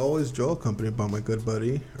host, like always, Joel, accompanied by my good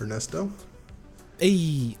buddy, Ernesto.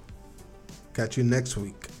 Hey! Catch you next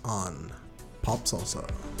week on Pop Salsa.